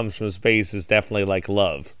jelly that comes from space is definitely like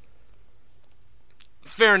love.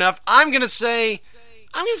 Fair enough. I'm gonna say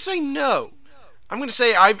no. I'm gonna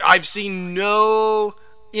say I've seen no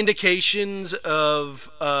indications of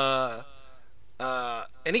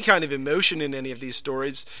any kind of emotion in any of these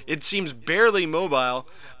stories. It seems barely mobile,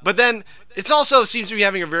 but then it also seems to be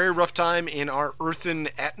having a very rough time in our earthen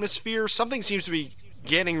atmosphere. Something seems to be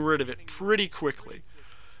getting rid of it pretty quickly.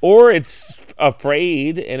 Or it's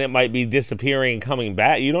afraid, and it might be disappearing and coming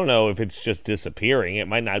back. You don't know if it's just disappearing. It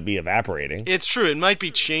might not be evaporating. It's true. It might be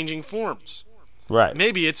changing forms. Right.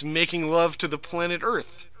 Maybe it's making love to the planet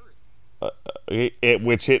Earth.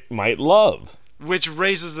 Which it might love. Which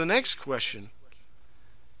raises the next question.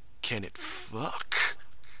 Can it fuck?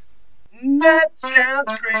 That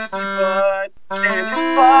sounds crazy, but can it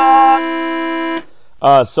fuck?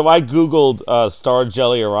 So I Googled Star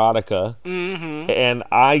Jelly Erotica, and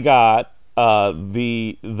I got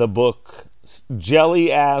the book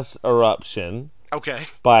Jelly Ass Eruption. Okay.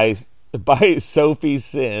 By Sophie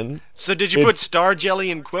Sin. So did you put Star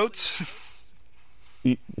Jelly in quotes?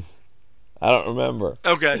 I don't remember.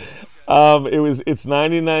 Okay. It's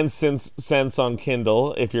 99 cents on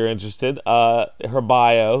Kindle if you're interested. Her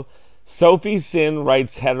bio: Sophie Sin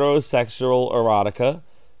writes heterosexual erotica,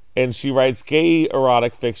 and she writes gay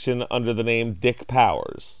erotic fiction under the name Dick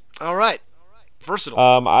Powers. All right.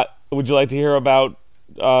 Versatile. Would you like to hear about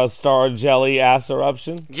Star Jelly Ass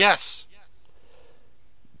Eruption? Yes.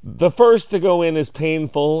 The first to go in is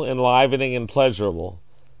painful, enlivening, and pleasurable.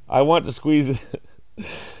 I want to squeeze it.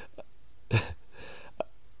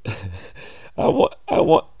 I want.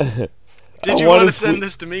 Did you want to send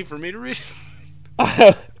this to me for me to read?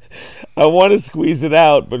 I want to squeeze it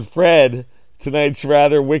out, but Fred, tonight's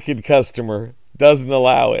rather wicked customer, doesn't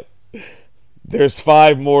allow it. There's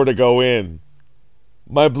 5 more to go in.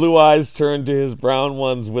 My blue eyes turn to his brown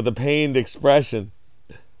ones with a pained expression.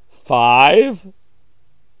 5?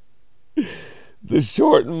 The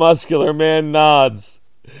short and muscular man nods.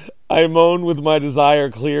 I moan with my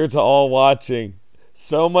desire clear to all watching.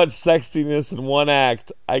 So much sexiness in one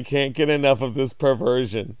act. I can't get enough of this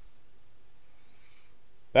perversion.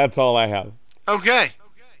 That's all I have. Okay.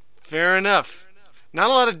 Fair enough. Not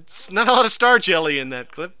a lot of star jelly in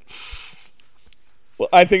that clip. Well,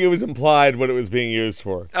 I think it was implied what it was being used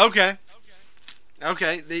for. Okay.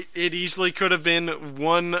 It easily could have been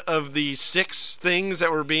one of the 6 things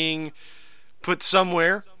that were being put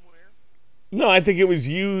somewhere. No, I think it was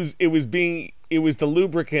used. It was the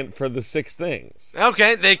lubricant for the 6 things.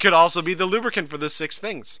 Okay, they could also be the lubricant for the 6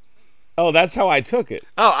 things. Oh, that's how I took it.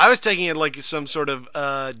 Oh, I was taking it like some sort of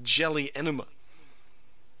jelly enema.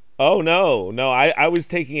 Oh, no. I was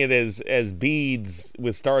taking it as beads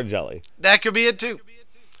with star jelly. That could be it too.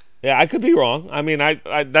 Yeah, I could be wrong. I mean,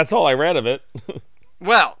 I that's all I read of it.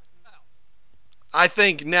 Well, I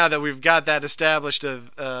think now that we've got that established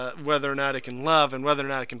of whether or not it can love and whether or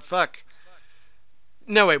not it can fuck.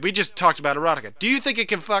 No, wait, we just talked about erotica. Do you think it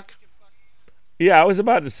can fuck? Yeah, I was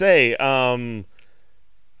about to say,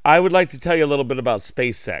 I would like to tell you a little bit about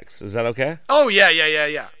space sex. Is that okay? Oh,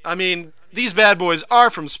 yeah. I mean, these bad boys are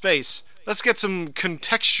from space. Let's get some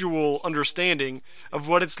contextual understanding of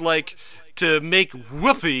what it's like to make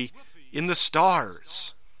whoopee in the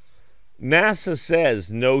stars. NASA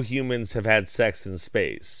says no humans have had sex in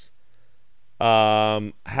space.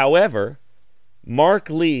 However, Mark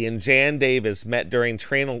Lee and Jan Davis met during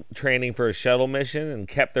training for a shuttle mission and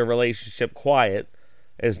kept their relationship quiet,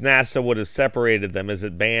 as NASA would have separated them as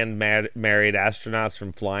it banned married astronauts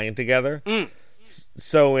from flying together.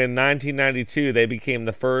 So in 1992, they became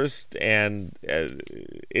the first, and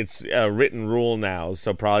it's a written rule now,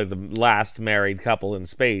 so probably the last married couple in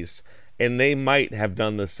space, and they might have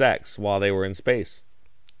done the sex while they were in space.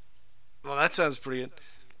 Well, that sounds pretty good.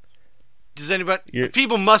 Does anybody...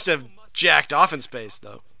 People must have jacked off in space,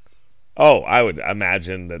 though. Oh, I would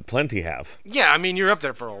imagine that plenty have. Yeah, I mean, you're up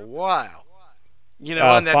there for a while. You know,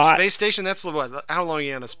 on that space station, that's what? How long are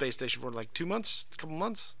you on a space station for? Like 2 months? A couple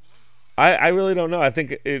months? I really don't know. I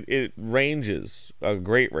think it ranges a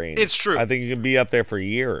great range. It's true. I think you can be up there for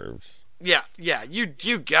years. Yeah. You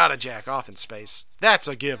gotta jack off in space. That's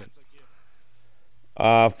a given.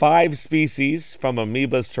 5 species, from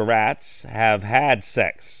amoebas to rats, have had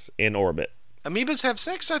sex in orbit. Amoebas have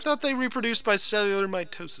sex? I thought they reproduced by cellular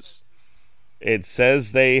mitosis. It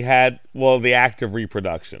says they had, the act of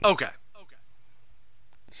reproduction. Okay.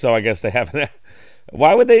 So I guess they haven't.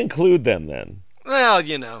 Why would they include them then? Well,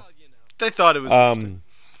 they thought it was.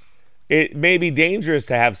 It may be dangerous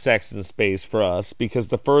to have sex in space for us because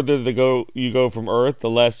the further you go from Earth, the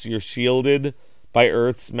less you're shielded by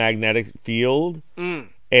Earth's magnetic field.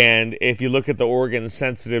 And if you look at the organs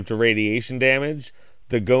sensitive to radiation damage,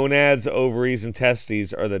 the gonads, ovaries, and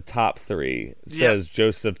testes are the top 3, says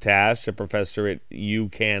Joseph Tash, a professor at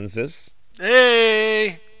UKansas.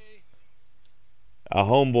 Hey! A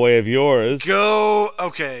homeboy of yours. Go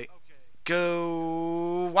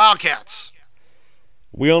Wildcats.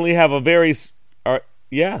 We only have a very...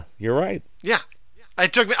 yeah, you're right. Yeah.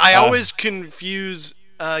 I always confuse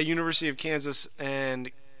University of Kansas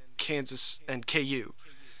and KU.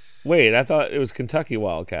 Wait, I thought it was Kentucky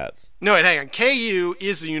Wildcats. No, wait, hang on. KU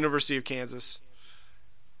is the University of Kansas.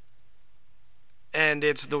 And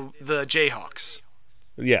it's the Jayhawks.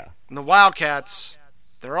 Yeah. And the Wildcats,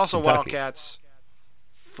 they're also Kentucky. Wildcats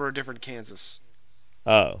for a different Kansas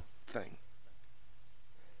thing.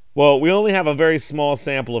 Well, we only have a very small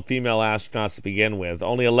sample of female astronauts to begin with.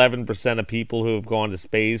 Only 11% of people who have gone to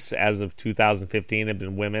space as of 2015 have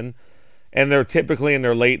been women. And they're typically in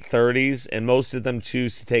their late 30s, and most of them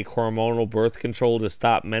choose to take hormonal birth control to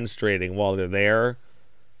stop menstruating while they're there.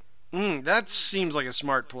 That seems like a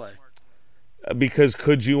smart play. Because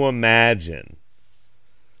could you imagine?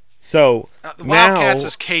 So, the Wildcats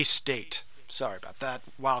is K-State. Sorry about that,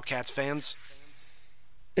 Wildcats fans.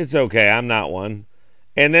 It's okay, I'm not one.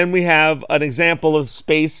 And then we have an example of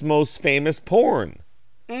space most famous porn.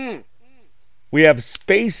 We have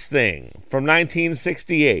Space Thing from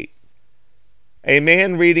 1968. A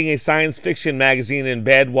man reading a science fiction magazine in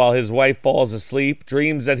bed while his wife falls asleep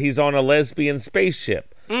dreams that he's on a lesbian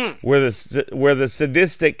spaceship where the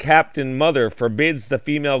sadistic Captain Mother forbids the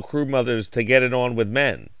female crew mothers to get it on with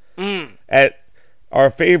men. At our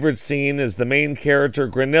favorite scene is the main character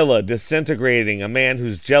Granilla disintegrating a man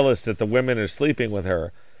who's jealous that the women are sleeping with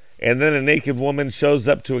her. And then a naked woman shows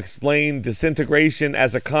up to explain disintegration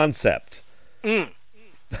as a concept.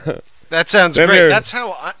 That sounds great. That's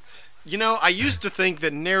how I used to think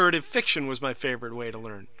that narrative fiction was my favorite way to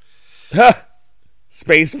learn.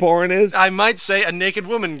 Space porn is? I might say a naked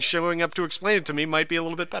woman showing up to explain it to me might be a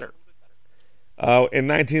little bit better. In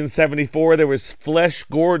 1974, there was Flesh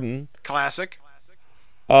Gordon. Classic.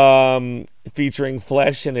 featuring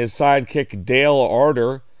Flesh and his sidekick Dale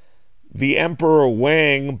Arder. The Emperor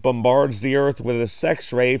Wang bombards the Earth with a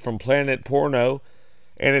sex ray from Planet Porno,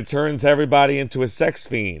 and it turns everybody into a sex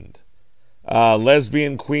fiend.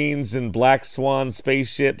 Lesbian queens in black swan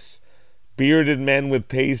spaceships, bearded men with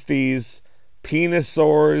pasties,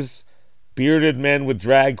 penisaurs, bearded men with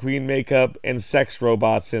drag queen makeup, and sex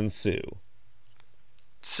robots ensue.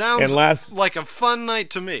 Sounds like a fun night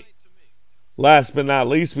to me. Last but not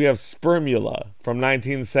least, we have Spermula from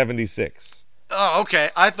 1976. Oh,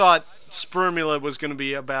 okay. I thought Spermula was going to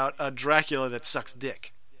be about a Dracula that sucks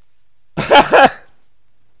dick.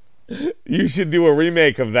 You should do a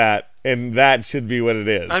remake of that, and that should be what it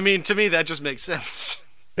is. I mean, to me, that just makes sense.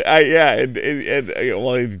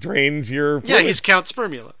 Well, it drains your fluids. Yeah, he's Count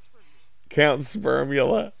Spermula. Count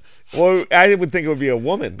Spermula. Well, I would think it would be a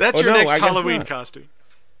woman. That's your next Halloween costume.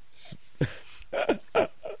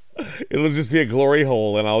 It'll just be a glory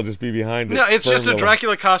hole, and I'll just be behind it. No, it's Spermula. just a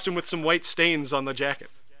Dracula costume with some white stains on the jacket.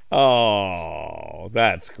 Oh,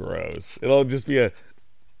 that's gross. It'll just be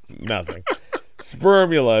nothing.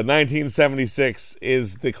 Spermula, 1976,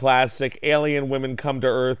 is the classic alien women come to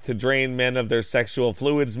Earth to drain men of their sexual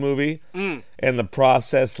fluids movie, and the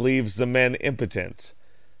process leaves the men impotent.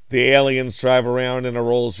 The aliens drive around in a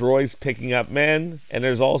Rolls Royce picking up men, and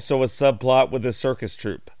there's also a subplot with a circus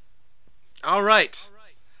troupe. All right.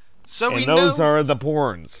 So and those are the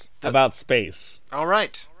porns about space. All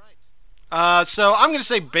right. So I'm going to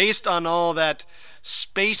say, based on all that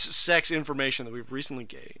space sex information that we've recently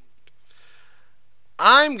gained,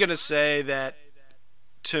 I'm going to say that,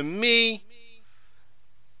 to me,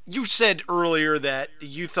 you said earlier that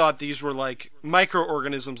you thought these were like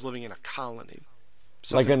microorganisms living in a colony.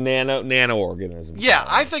 Like a nano-organism. Yeah,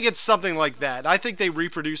 colony. I think it's something like that. I think they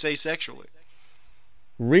reproduce asexually.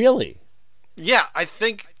 Really? Yeah, I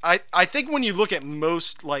think when you look at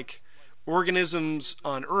most like organisms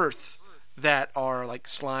on Earth that are like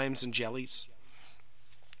slimes and jellies,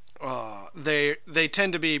 they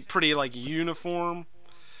tend to be pretty like uniform.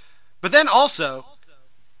 But then also,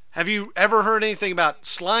 have you ever heard anything about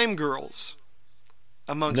slime girls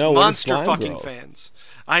amongst monster fucking fans?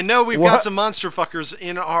 I know we've got some monster fuckers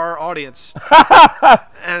in our audience,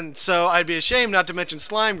 and so I'd be ashamed not to mention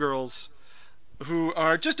slime girls. Who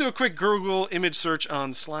are, just do a quick Google image search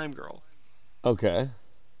on slime girl. Okay.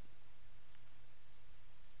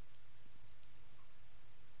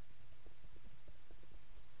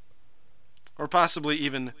 Or possibly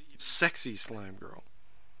even sexy slime girl.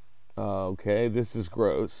 Okay, this is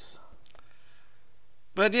gross.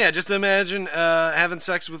 But yeah, just imagine having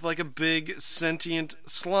sex with like a big sentient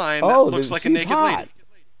slime that looks like a naked lady.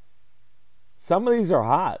 Some of these are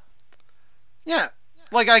hot. Yeah.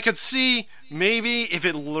 Like, I could see maybe if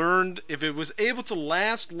it was able to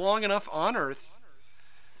last long enough on Earth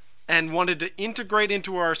and wanted to integrate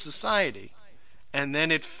into our society, and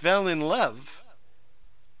then it fell in love,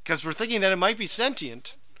 because we're thinking that it might be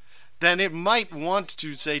sentient, then it might want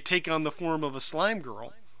to, say, take on the form of a slime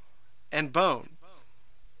girl and bone.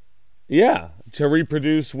 Yeah, to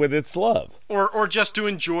reproduce with its love. Or just to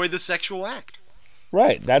enjoy the sexual act.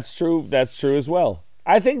 Right, that's true. That's true as well.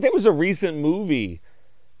 I think there was a recent movie.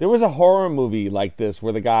 There was a horror movie like this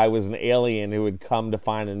where the guy was an alien who had come to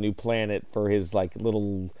find a new planet for his like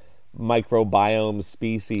little microbiome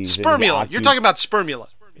species. Spermula. You're talking about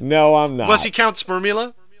Spermula. No, I'm not. Was he Count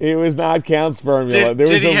Spermula? It was not Count Spermula. There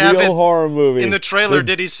was a real horror movie. In the trailer,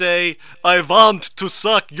 did he say, "I want to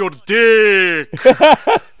suck your dick"?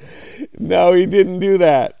 No, he didn't do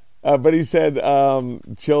that. But he said,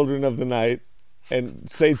 "Children of the Night," and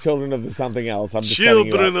say "Children of the something else." I'm just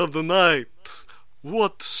Children of the Night.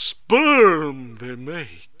 What sperm they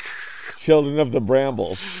make. Children of the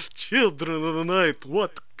Brambles. Children of the Night.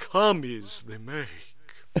 What commies they make.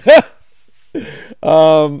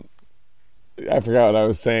 I forgot what I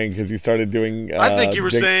was saying because you started doing... I think you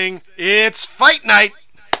were saying, it's fight night.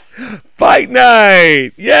 Fight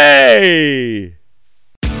night! Yay!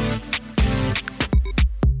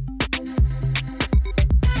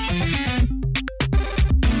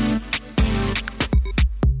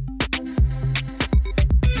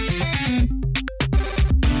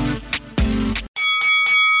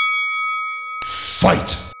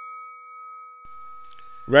 Fight!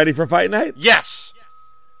 Ready for fight night? Yes.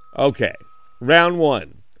 Okay. Round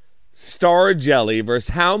one. Star Jelly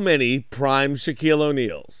versus how many prime Shaquille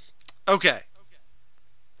O'Neals? Okay.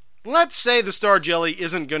 Let's say the Star Jelly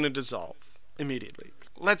isn't going to dissolve immediately.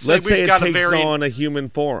 Let's say we've got it takes on a human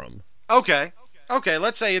form. Okay.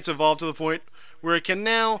 Let's say it's evolved to the point where it can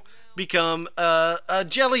now become a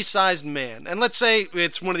jelly-sized man. And let's say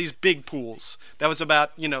it's one of these big pools that was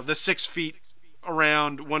about, the 6 feet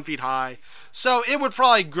around 1 feet high. So it would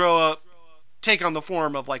probably grow up, take on the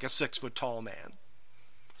form of like a 6 foot tall man.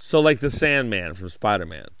 So like the Sandman from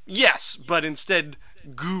Spider-Man. Yes, but instead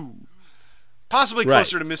goo. Possibly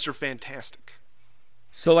closer to Mr. Fantastic.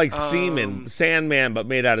 So like Sandman, but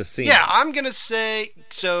made out of semen. Yeah, I'm going to say,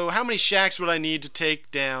 so how many shacks would I need to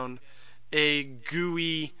take down a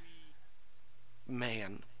gooey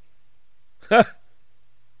man?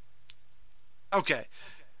 Okay.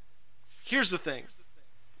 Here's the thing.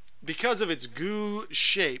 Because of its goo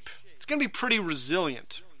shape, it's going to be pretty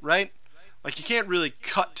resilient, right? Like, you can't really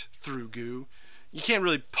cut through goo. You can't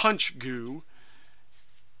really punch goo.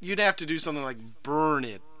 You'd have to do something like burn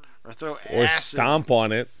it or throw acid. Or stomp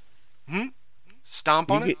on it. Stomp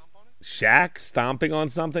on it? Shaq stomping on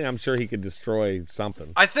something? I'm sure he could destroy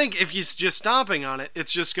something. I think if he's just stomping on it,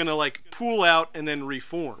 it's just going to, like, pool out and then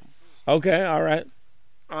reform. Okay, all right.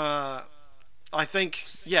 I think,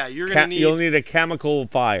 yeah, you're going to need... You'll need a chemical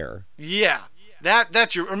fire. Yeah.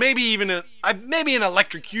 That's your... Or maybe even maybe an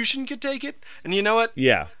electrocution could take it. And you know what?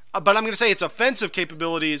 Yeah. But I'm going to say its offensive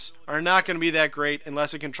capabilities are not going to be that great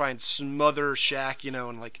unless it can try and smother Shaq,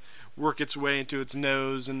 and, like, work its way into its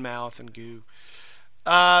nose and mouth and goo.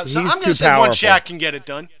 So I'm going to say powerful. one Shaq can get it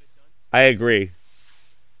done. I agree.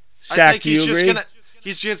 Shaq, I think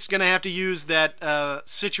he's just gonna have to use that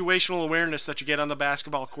situational awareness that you get on the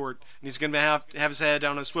basketball court, and he's gonna have his head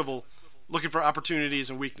on a swivel, looking for opportunities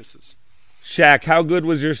and weaknesses. Shaq, how good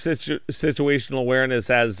was your situational awareness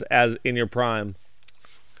as in your prime?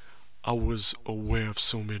 I was aware of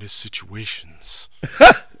so many situations.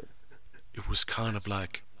 It was kind of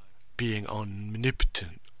like being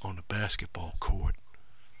omnipotent on a basketball court.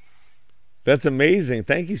 That's amazing.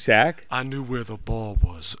 Thank you, Shaq. I knew where the ball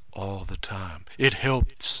was all the time. It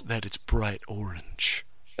helps that it's bright orange.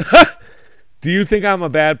 Do you think I'm a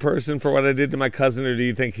bad person for what I did to my cousin, or do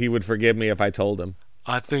you think he would forgive me if I told him?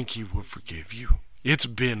 I think he will forgive you. It's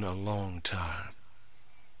been a long time.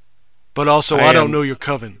 But also, I don't know your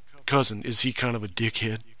cousin. Is he kind of a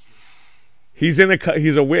dickhead? He's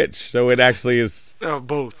a witch, so it actually is...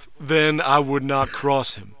 Both. Then I would not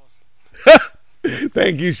cross him.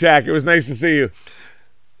 Thank you, Shaq. It was nice to see you.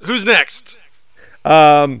 Who's next?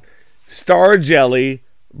 Star Jelly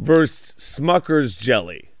versus Smucker's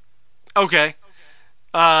Jelly. Okay.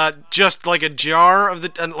 Just like a jar of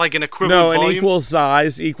like an equivalent volume? No, an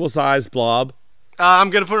equal size blob. I'm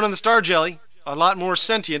going to put it on the Star Jelly. A lot more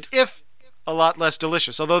sentient, if a lot less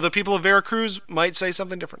delicious. Although the people of Veracruz might say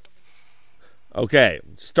something different. Okay.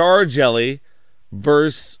 Star Jelly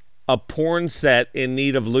versus a porn set in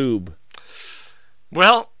need of lube.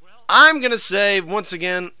 Well, I'm going to say, once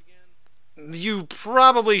again, you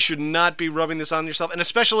probably should not be rubbing this on yourself. And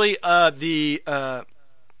especially our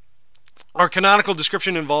canonical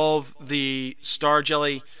description involve the Star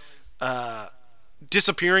Jelly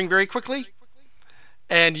disappearing very quickly.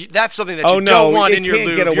 And that's something that you don't want in your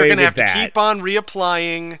lube. You're going to have to keep on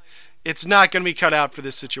reapplying. It's not going to be cut out for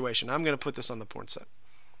this situation. I'm going to put this on the porn set.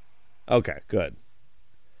 Okay, good.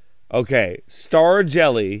 Okay, Star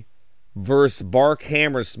Jelly versus Bark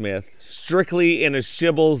Hammersmith, strictly in a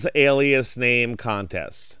Shibble's alias name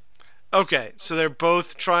contest. Okay, so they're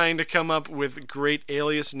both trying to come up with great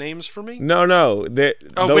alias names for me? No.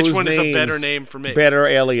 Which one is a better name for me? Better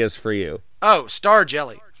alias for you. Oh, Star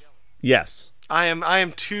Jelly. Yes. I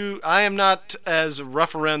am not as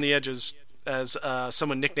rough around the edges as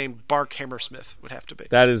someone nicknamed Bark Hammersmith would have to be.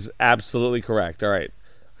 That is absolutely correct. All right.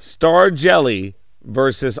 Star Jelly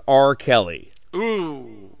versus R. Kelly.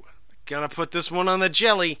 Ooh. Gonna put this one on the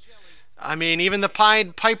jelly. I mean, even the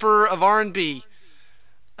Pied Piper of R&B,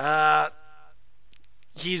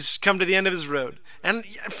 he's come to the end of his road. And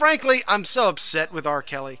frankly, I'm so upset with R.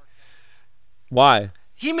 Kelly. Why?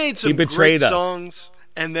 He made some great songs,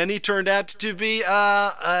 and then he turned out to be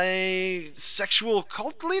a sexual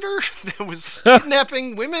cult leader that was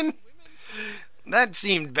kidnapping women. That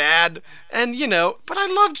seemed bad. And, but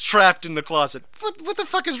I loved Trapped in the Closet. What the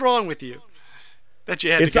fuck is wrong with you? That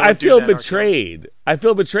you had to go I do feel that, betrayed. I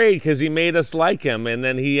feel betrayed because he made us like him, and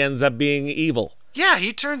then he ends up being evil. Yeah,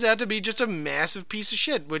 he turns out to be just a massive piece of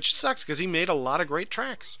shit, which sucks because he made a lot of great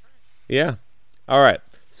tracks. Yeah. All right.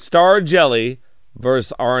 Star Jelly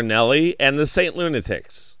versus Arnelli and the Saint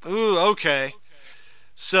Lunatics. Ooh, okay.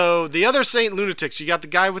 So the other Saint Lunatics, you got the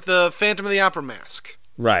guy with the Phantom of the Opera mask.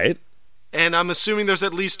 Right. And I'm assuming there's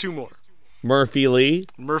at least two more. Murphy Lee.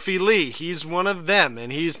 Murphy Lee. He's one of them,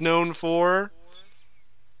 and he's known for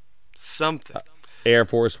something. Air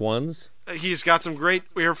Force Ones. He's got some great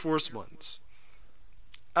Air Force Ones.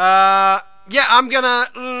 Yeah, I'm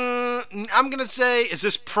gonna say, is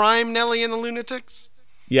this Prime Nelly and the Lunatics?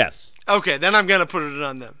 Yes. Okay, then I'm gonna put it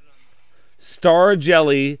on them. Star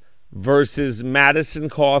Jelly versus Madison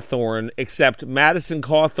Cawthorn, except Madison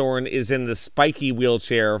Cawthorn is in the spiky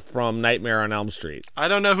wheelchair from Nightmare on Elm Street. I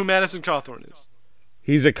don't know who Madison Cawthorn is.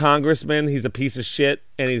 He's a congressman, he's a piece of shit,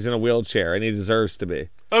 and he's in a wheelchair, and he deserves to be.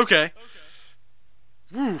 Okay.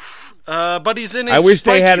 Woof. But he's in a I wish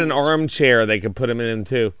they spiky had an wheelchair. armchair they could put him in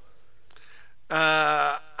too.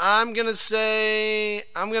 I'm going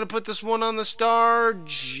to put this one on the Star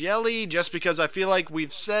Jelly just because I feel like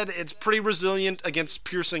we've said it's pretty resilient against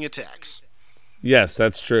piercing attacks. Yes,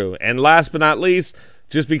 that's true. And last but not least,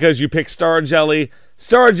 just because you pick Star Jelly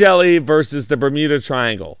versus the Bermuda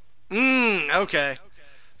Triangle. Okay.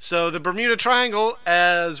 So the Bermuda Triangle,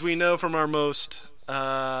 as we know from our most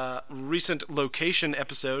recent location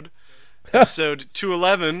episode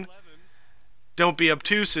 211, Don't Be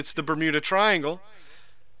Obtuse, it's the Bermuda Triangle.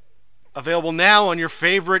 Available now on your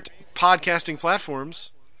favorite podcasting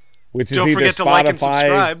platforms. Which is Don't either forget to Spotify like and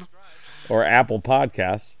subscribe. or Apple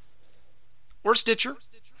Podcasts. Or Stitcher.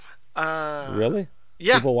 Really?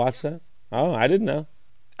 Yeah. People watch that? Oh, I didn't know.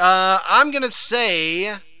 I'm going to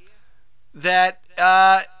say that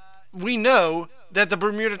we know that the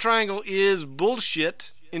Bermuda Triangle is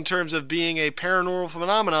bullshit in terms of being a paranormal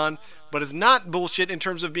phenomenon, but is not bullshit in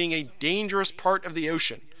terms of being a dangerous part of the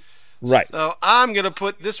ocean. Right. So I'm going to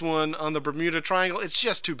put this one on the Bermuda Triangle. It's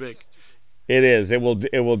just too big. It is. It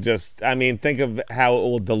will just, I mean, think of how it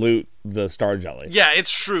will dilute the Star Jelly. Yeah,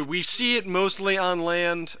 it's true. We see it mostly on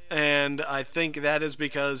land, and I think that is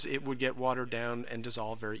because it would get watered down and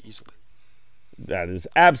dissolve very easily. That is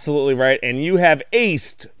absolutely right. And you have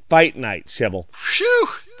aced Fight Night, Shibble. Phew!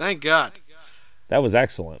 Thank God. That was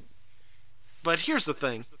excellent. But here's the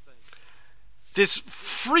thing. This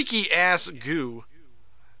freaky-ass goo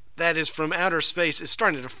that is from outer space is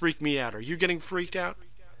starting to freak me out. Are you getting freaked out?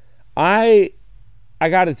 I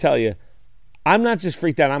got to tell you, I'm not just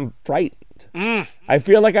freaked out, I'm frightened. I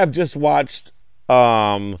feel like I've just watched...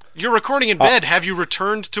 You're recording in bed. Have you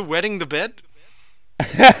returned to wetting the bed?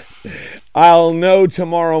 I'll know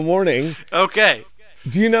tomorrow morning. Okay.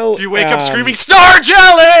 Do you know... You wake up screaming, Star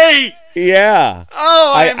Jelly! Yeah.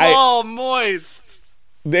 Oh, I'm all moist.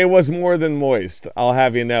 It was more than moist, I'll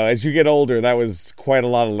have you know. As you get older, that was quite a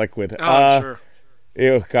lot of liquid. Oh, I'm sure.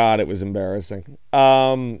 Oh, God, it was embarrassing.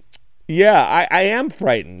 Yeah, I am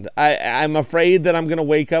frightened. I'm afraid that I'm going to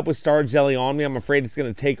wake up with Star Jelly on me. I'm afraid it's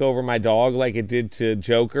going to take over my dog like it did to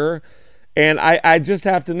Joker. And I just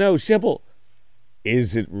have to know, Shibble,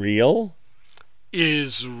 is it real?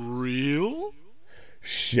 Is real?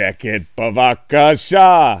 Check it,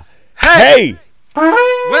 Bavakasha. Hey!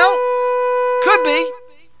 Well, could be.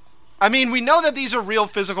 I mean, we know that these are real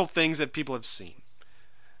physical things that people have seen.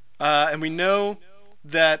 And we know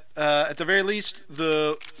that, at the very least,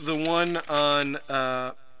 the one on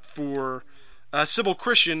for Sybil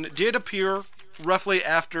Christian did appear roughly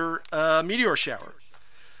after a meteor shower.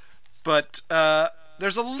 But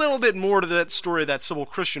there's a little bit more to that story, that Sybil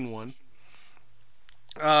Christian one.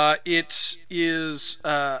 It is...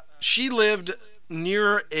 she lived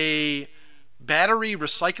near a battery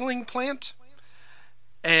recycling plant,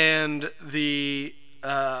 and the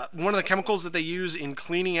one of the chemicals that they use in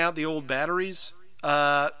cleaning out the old batteries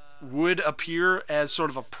would appear as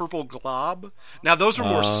sort of a purple glob. Now, those were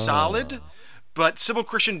more solid, but Sybil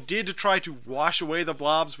Christian did try to wash away the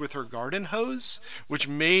blobs with her garden hose, which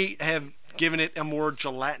may have given it a more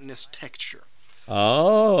gelatinous texture.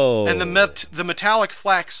 Oh. And the metallic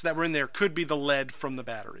flecks that were in there could be the lead from the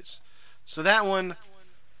batteries. So that one,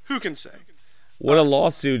 who can say? What a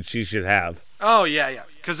lawsuit she should have. Oh, yeah.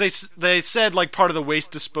 Because they said, like, part of the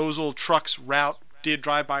waste disposal truck's route did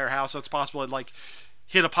drive by her house, so it's possible it, like,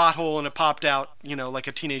 hit a pothole and it popped out, like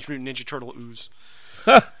a Teenage Mutant Ninja Turtle ooze.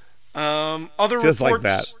 Other Just reports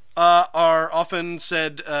like that. Are often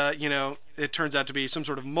said, it turns out to be some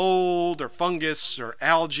sort of mold or fungus or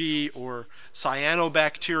algae or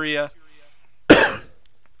cyanobacteria.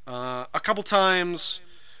 A couple times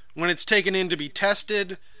when it's taken in to be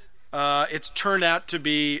tested, it's turned out to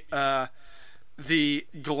be the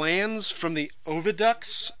glands from the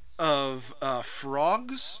oviducts of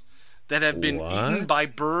frogs that have been eaten by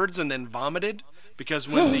birds and then vomited, because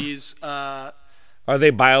when these... Are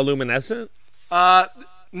they bioluminescent?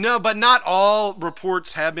 No, but not all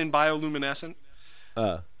reports have been bioluminescent.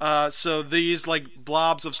 So these, like,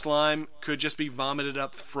 blobs of slime could just be vomited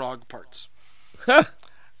up frog parts. That's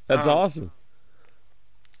awesome.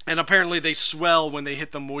 And apparently they swell when they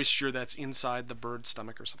hit the moisture that's inside the bird's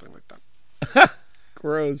stomach or something like that.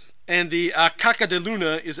 Gross. And the caca de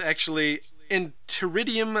luna is actually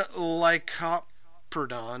Enteridium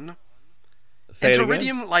lycoperdon.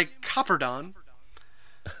 Enteridium lycoperdon,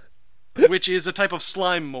 which is a type of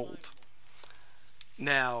slime mold.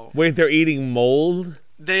 Now, Wait, they're eating mold?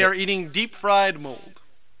 they are eating deep-fried mold.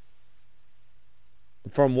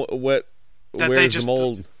 From what? That Where's the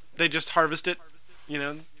mold? They just harvest it. You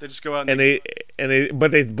know, they just go out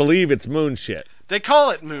but they believe it's moon shit. They call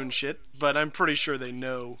it moon shit, but I'm pretty sure they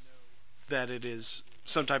know that it is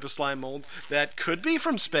some type of slime mold that could be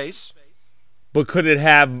from space. But could it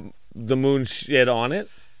have the moon shit on it?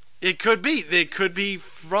 It could be. It could be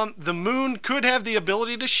from the moon. Could have the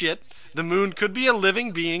ability to shit. The moon could be a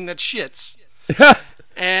living being that shits,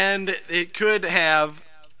 and it could have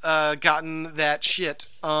gotten that shit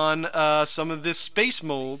on some of this space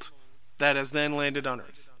mold that has then landed on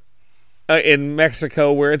Earth. In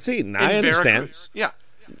Mexico, where it's eaten. I understand. Veracruz. Yeah.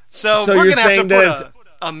 So So we're you're gonna have to saying put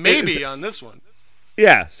a maybe on this one.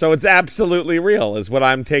 Yeah, so it's absolutely real, is what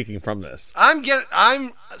I'm taking from this. I'm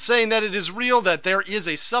saying that it is real, that there is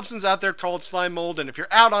a substance out there called slime mold, and if you're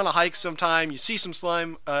out on a hike sometime, you see some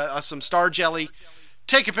slime, some star jelly,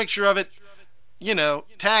 take a picture of it,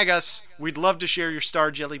 tag us. We'd love to share your star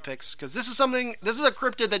jelly pics, because this is a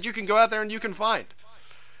cryptid that you can go out there and you can find.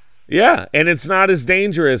 Yeah, and it's not as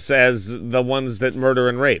dangerous as the ones that murder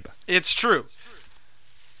and rape. It's true.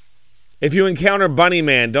 If you encounter Bunny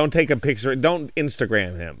Man, don't take a picture. Don't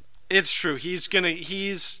Instagram him. It's true. He's gonna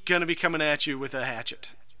be coming at you with a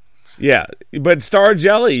hatchet. Yeah, but star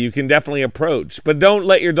jelly you can definitely approach, but don't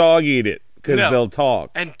let your dog eat it because they'll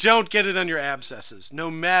talk. And don't get it on your abscesses,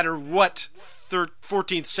 no matter what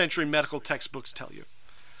 14th century medical textbooks tell you.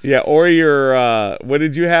 Yeah, or your what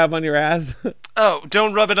did you have on your ass? Oh,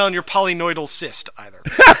 don't rub it on your polynoidal cyst either.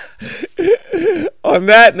 On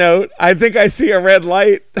that note, I think I see a red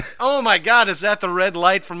light. Oh my God, is that the red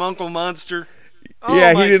light from Uncle Monster? Oh,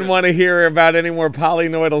 yeah, he didn't want to hear about any more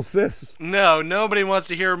polynoidal cysts. No, nobody wants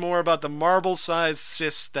to hear more about the marble-sized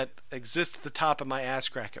cysts that exist at the top of my ass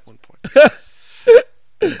crack at one point.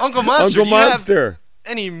 Uncle Monster, do you have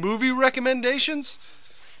any movie recommendations?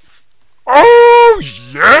 Oh,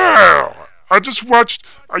 yeah! I just watched,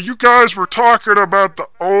 you guys were talking about the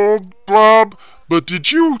old Blob, but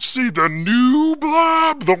did you see the new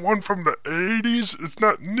Blob? The one from the 80s? It's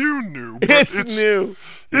not new, but it's new.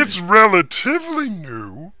 It's relatively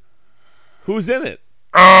new. Who's in it?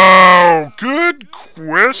 Oh, good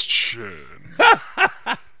question.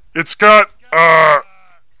 It's got,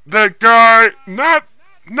 that guy, not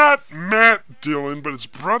Matt Dillon, but his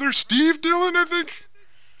brother Steve Dillon, I think?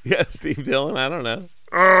 Yeah, Steve Dillon. I don't know.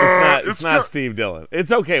 It's not Steve Dillon.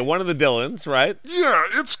 It's okay. One of the Dillons, right? Yeah,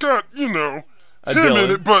 it's got, him Dillon.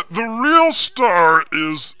 in it, but the real star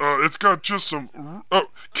is, it's got just some,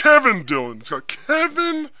 Kevin Dillon. It's got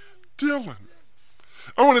Kevin Dillon.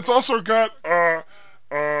 Oh, and it's also got,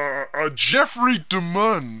 Jeffrey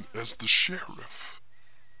DeMunn as the sheriff.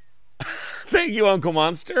 Thank you, Uncle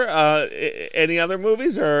Monster. Any other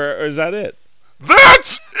movies, or is that it?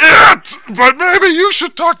 That's it! But maybe you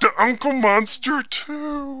should talk to Uncle Monster,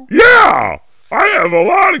 too. Yeah! I have a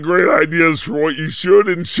lot of great ideas for what you should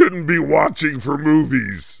and shouldn't be watching for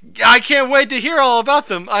movies. I can't wait to hear all about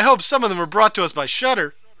them. I hope some of them are brought to us by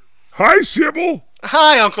Shudder. Hi, Shibble.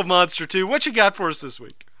 Hi, Uncle Monster 2. What you got for us this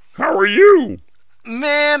week? How are you?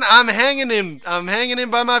 Man, I'm hanging in. I'm hanging in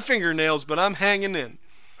by my fingernails, but I'm hanging in.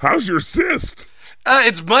 How's your cyst?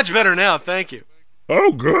 It's much better now, thank you.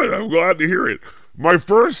 Oh, good. I'm glad to hear it. My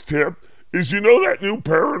first tip is, you know that new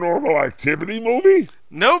Paranormal Activity movie?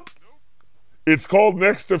 Nope. It's called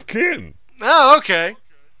Next of Kin. Oh, okay.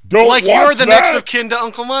 Don't like watch you're the that. next of kin to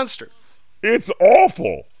Uncle Monster. It's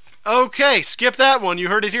awful. Okay, skip that one. You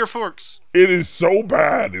heard it here, folks. It is so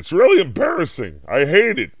bad. It's really embarrassing. I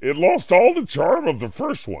hate it. It lost all the charm of the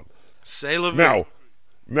first one. C'est la vie.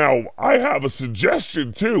 Now, I have a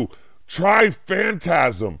suggestion, too. Try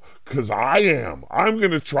Phantasm, because I'm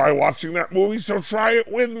going to try watching that movie, so try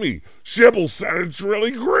it with me. Shibble said it's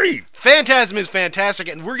really great. Phantasm is fantastic,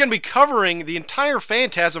 and we're going to be covering the entire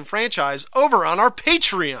Phantasm franchise over on our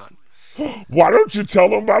Patreon. Why don't you tell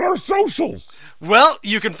them about our socials? Well,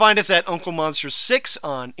 you can find us at Uncle Monster 6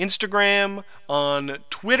 on Instagram, on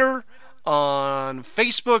Twitter, on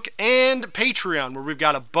Facebook, and Patreon, where we've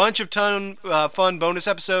got a bunch of fun bonus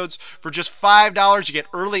episodes. For just $5, you get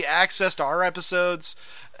early access to our episodes.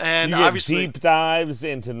 And you get obviously deep dives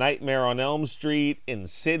into Nightmare on Elm Street,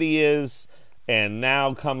 Insidious, and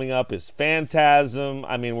now coming up is Phantasm.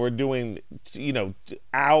 I mean, we're doing,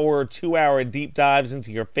 2-hour deep dives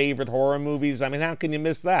into your favorite horror movies. I mean, how can you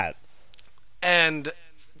miss that? And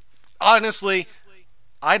honestly,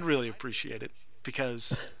 I'd really appreciate it,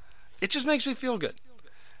 because it just makes me feel good.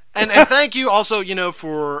 And thank you also,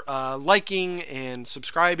 for liking and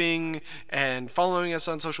subscribing and following us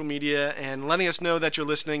on social media and letting us know that you're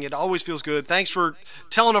listening. It always feels good. Thanks for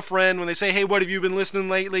telling a friend when they say, hey, what have you been listening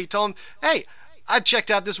lately? Tell them, hey, I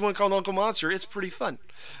checked out this one called Uncle Monster. It's pretty fun.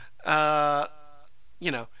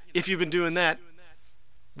 If you've been doing that,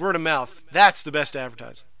 word of mouth, that's the best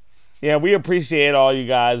advertising. Yeah, we appreciate all you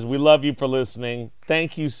guys. We love you for listening.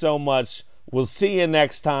 Thank you so much. We'll see you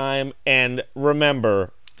next time. And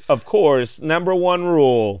remember, of course, number one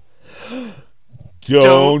rule,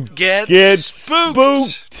 don't get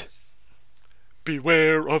spooked.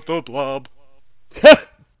 Beware of the blob.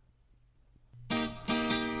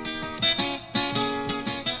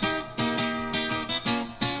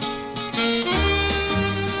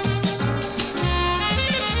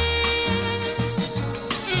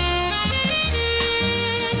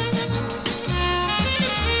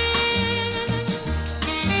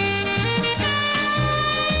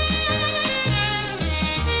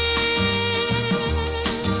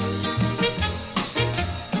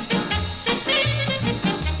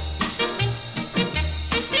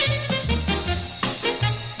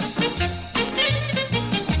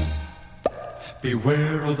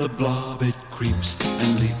 Beware of the blob, it creeps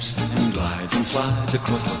and leaps and glides and slides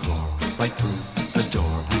across the floor, right through the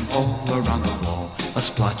door and all around the wall. A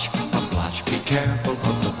splotch, a blotch, be careful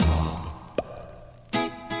of the blob.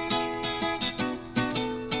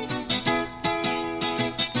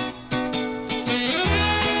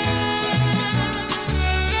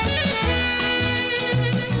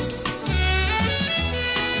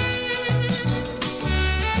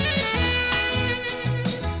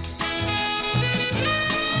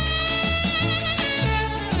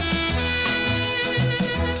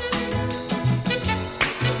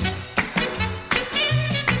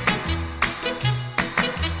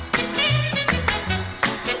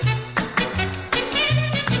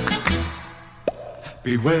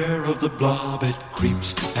 Beware of the blob, it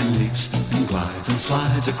creeps and leaps and glides and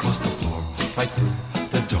slides across the floor, right through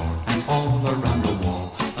the door and all around the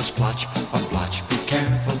wall. A splotch, a blotch, be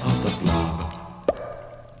careful of the blob.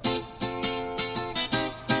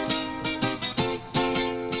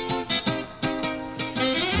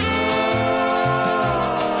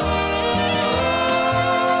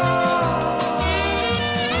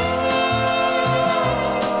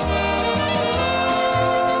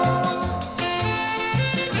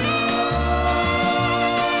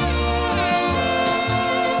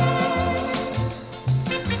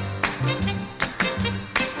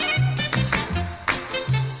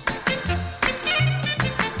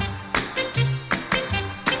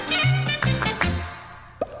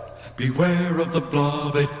 Beware of the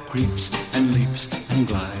blob, it creeps and leaps and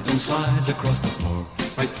glides and slides across the floor,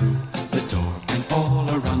 right through the door and all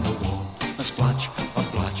around the wall. A splotch, a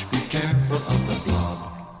blotch, be careful of the blob.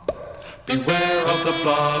 Beware of the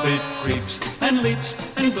blob, it creeps and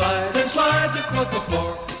leaps and glides and slides across the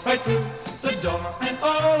floor, right through the door and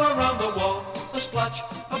all around the wall. A splotch,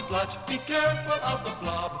 a blotch, be careful of the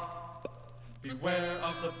blob. Beware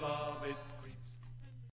of the blob, it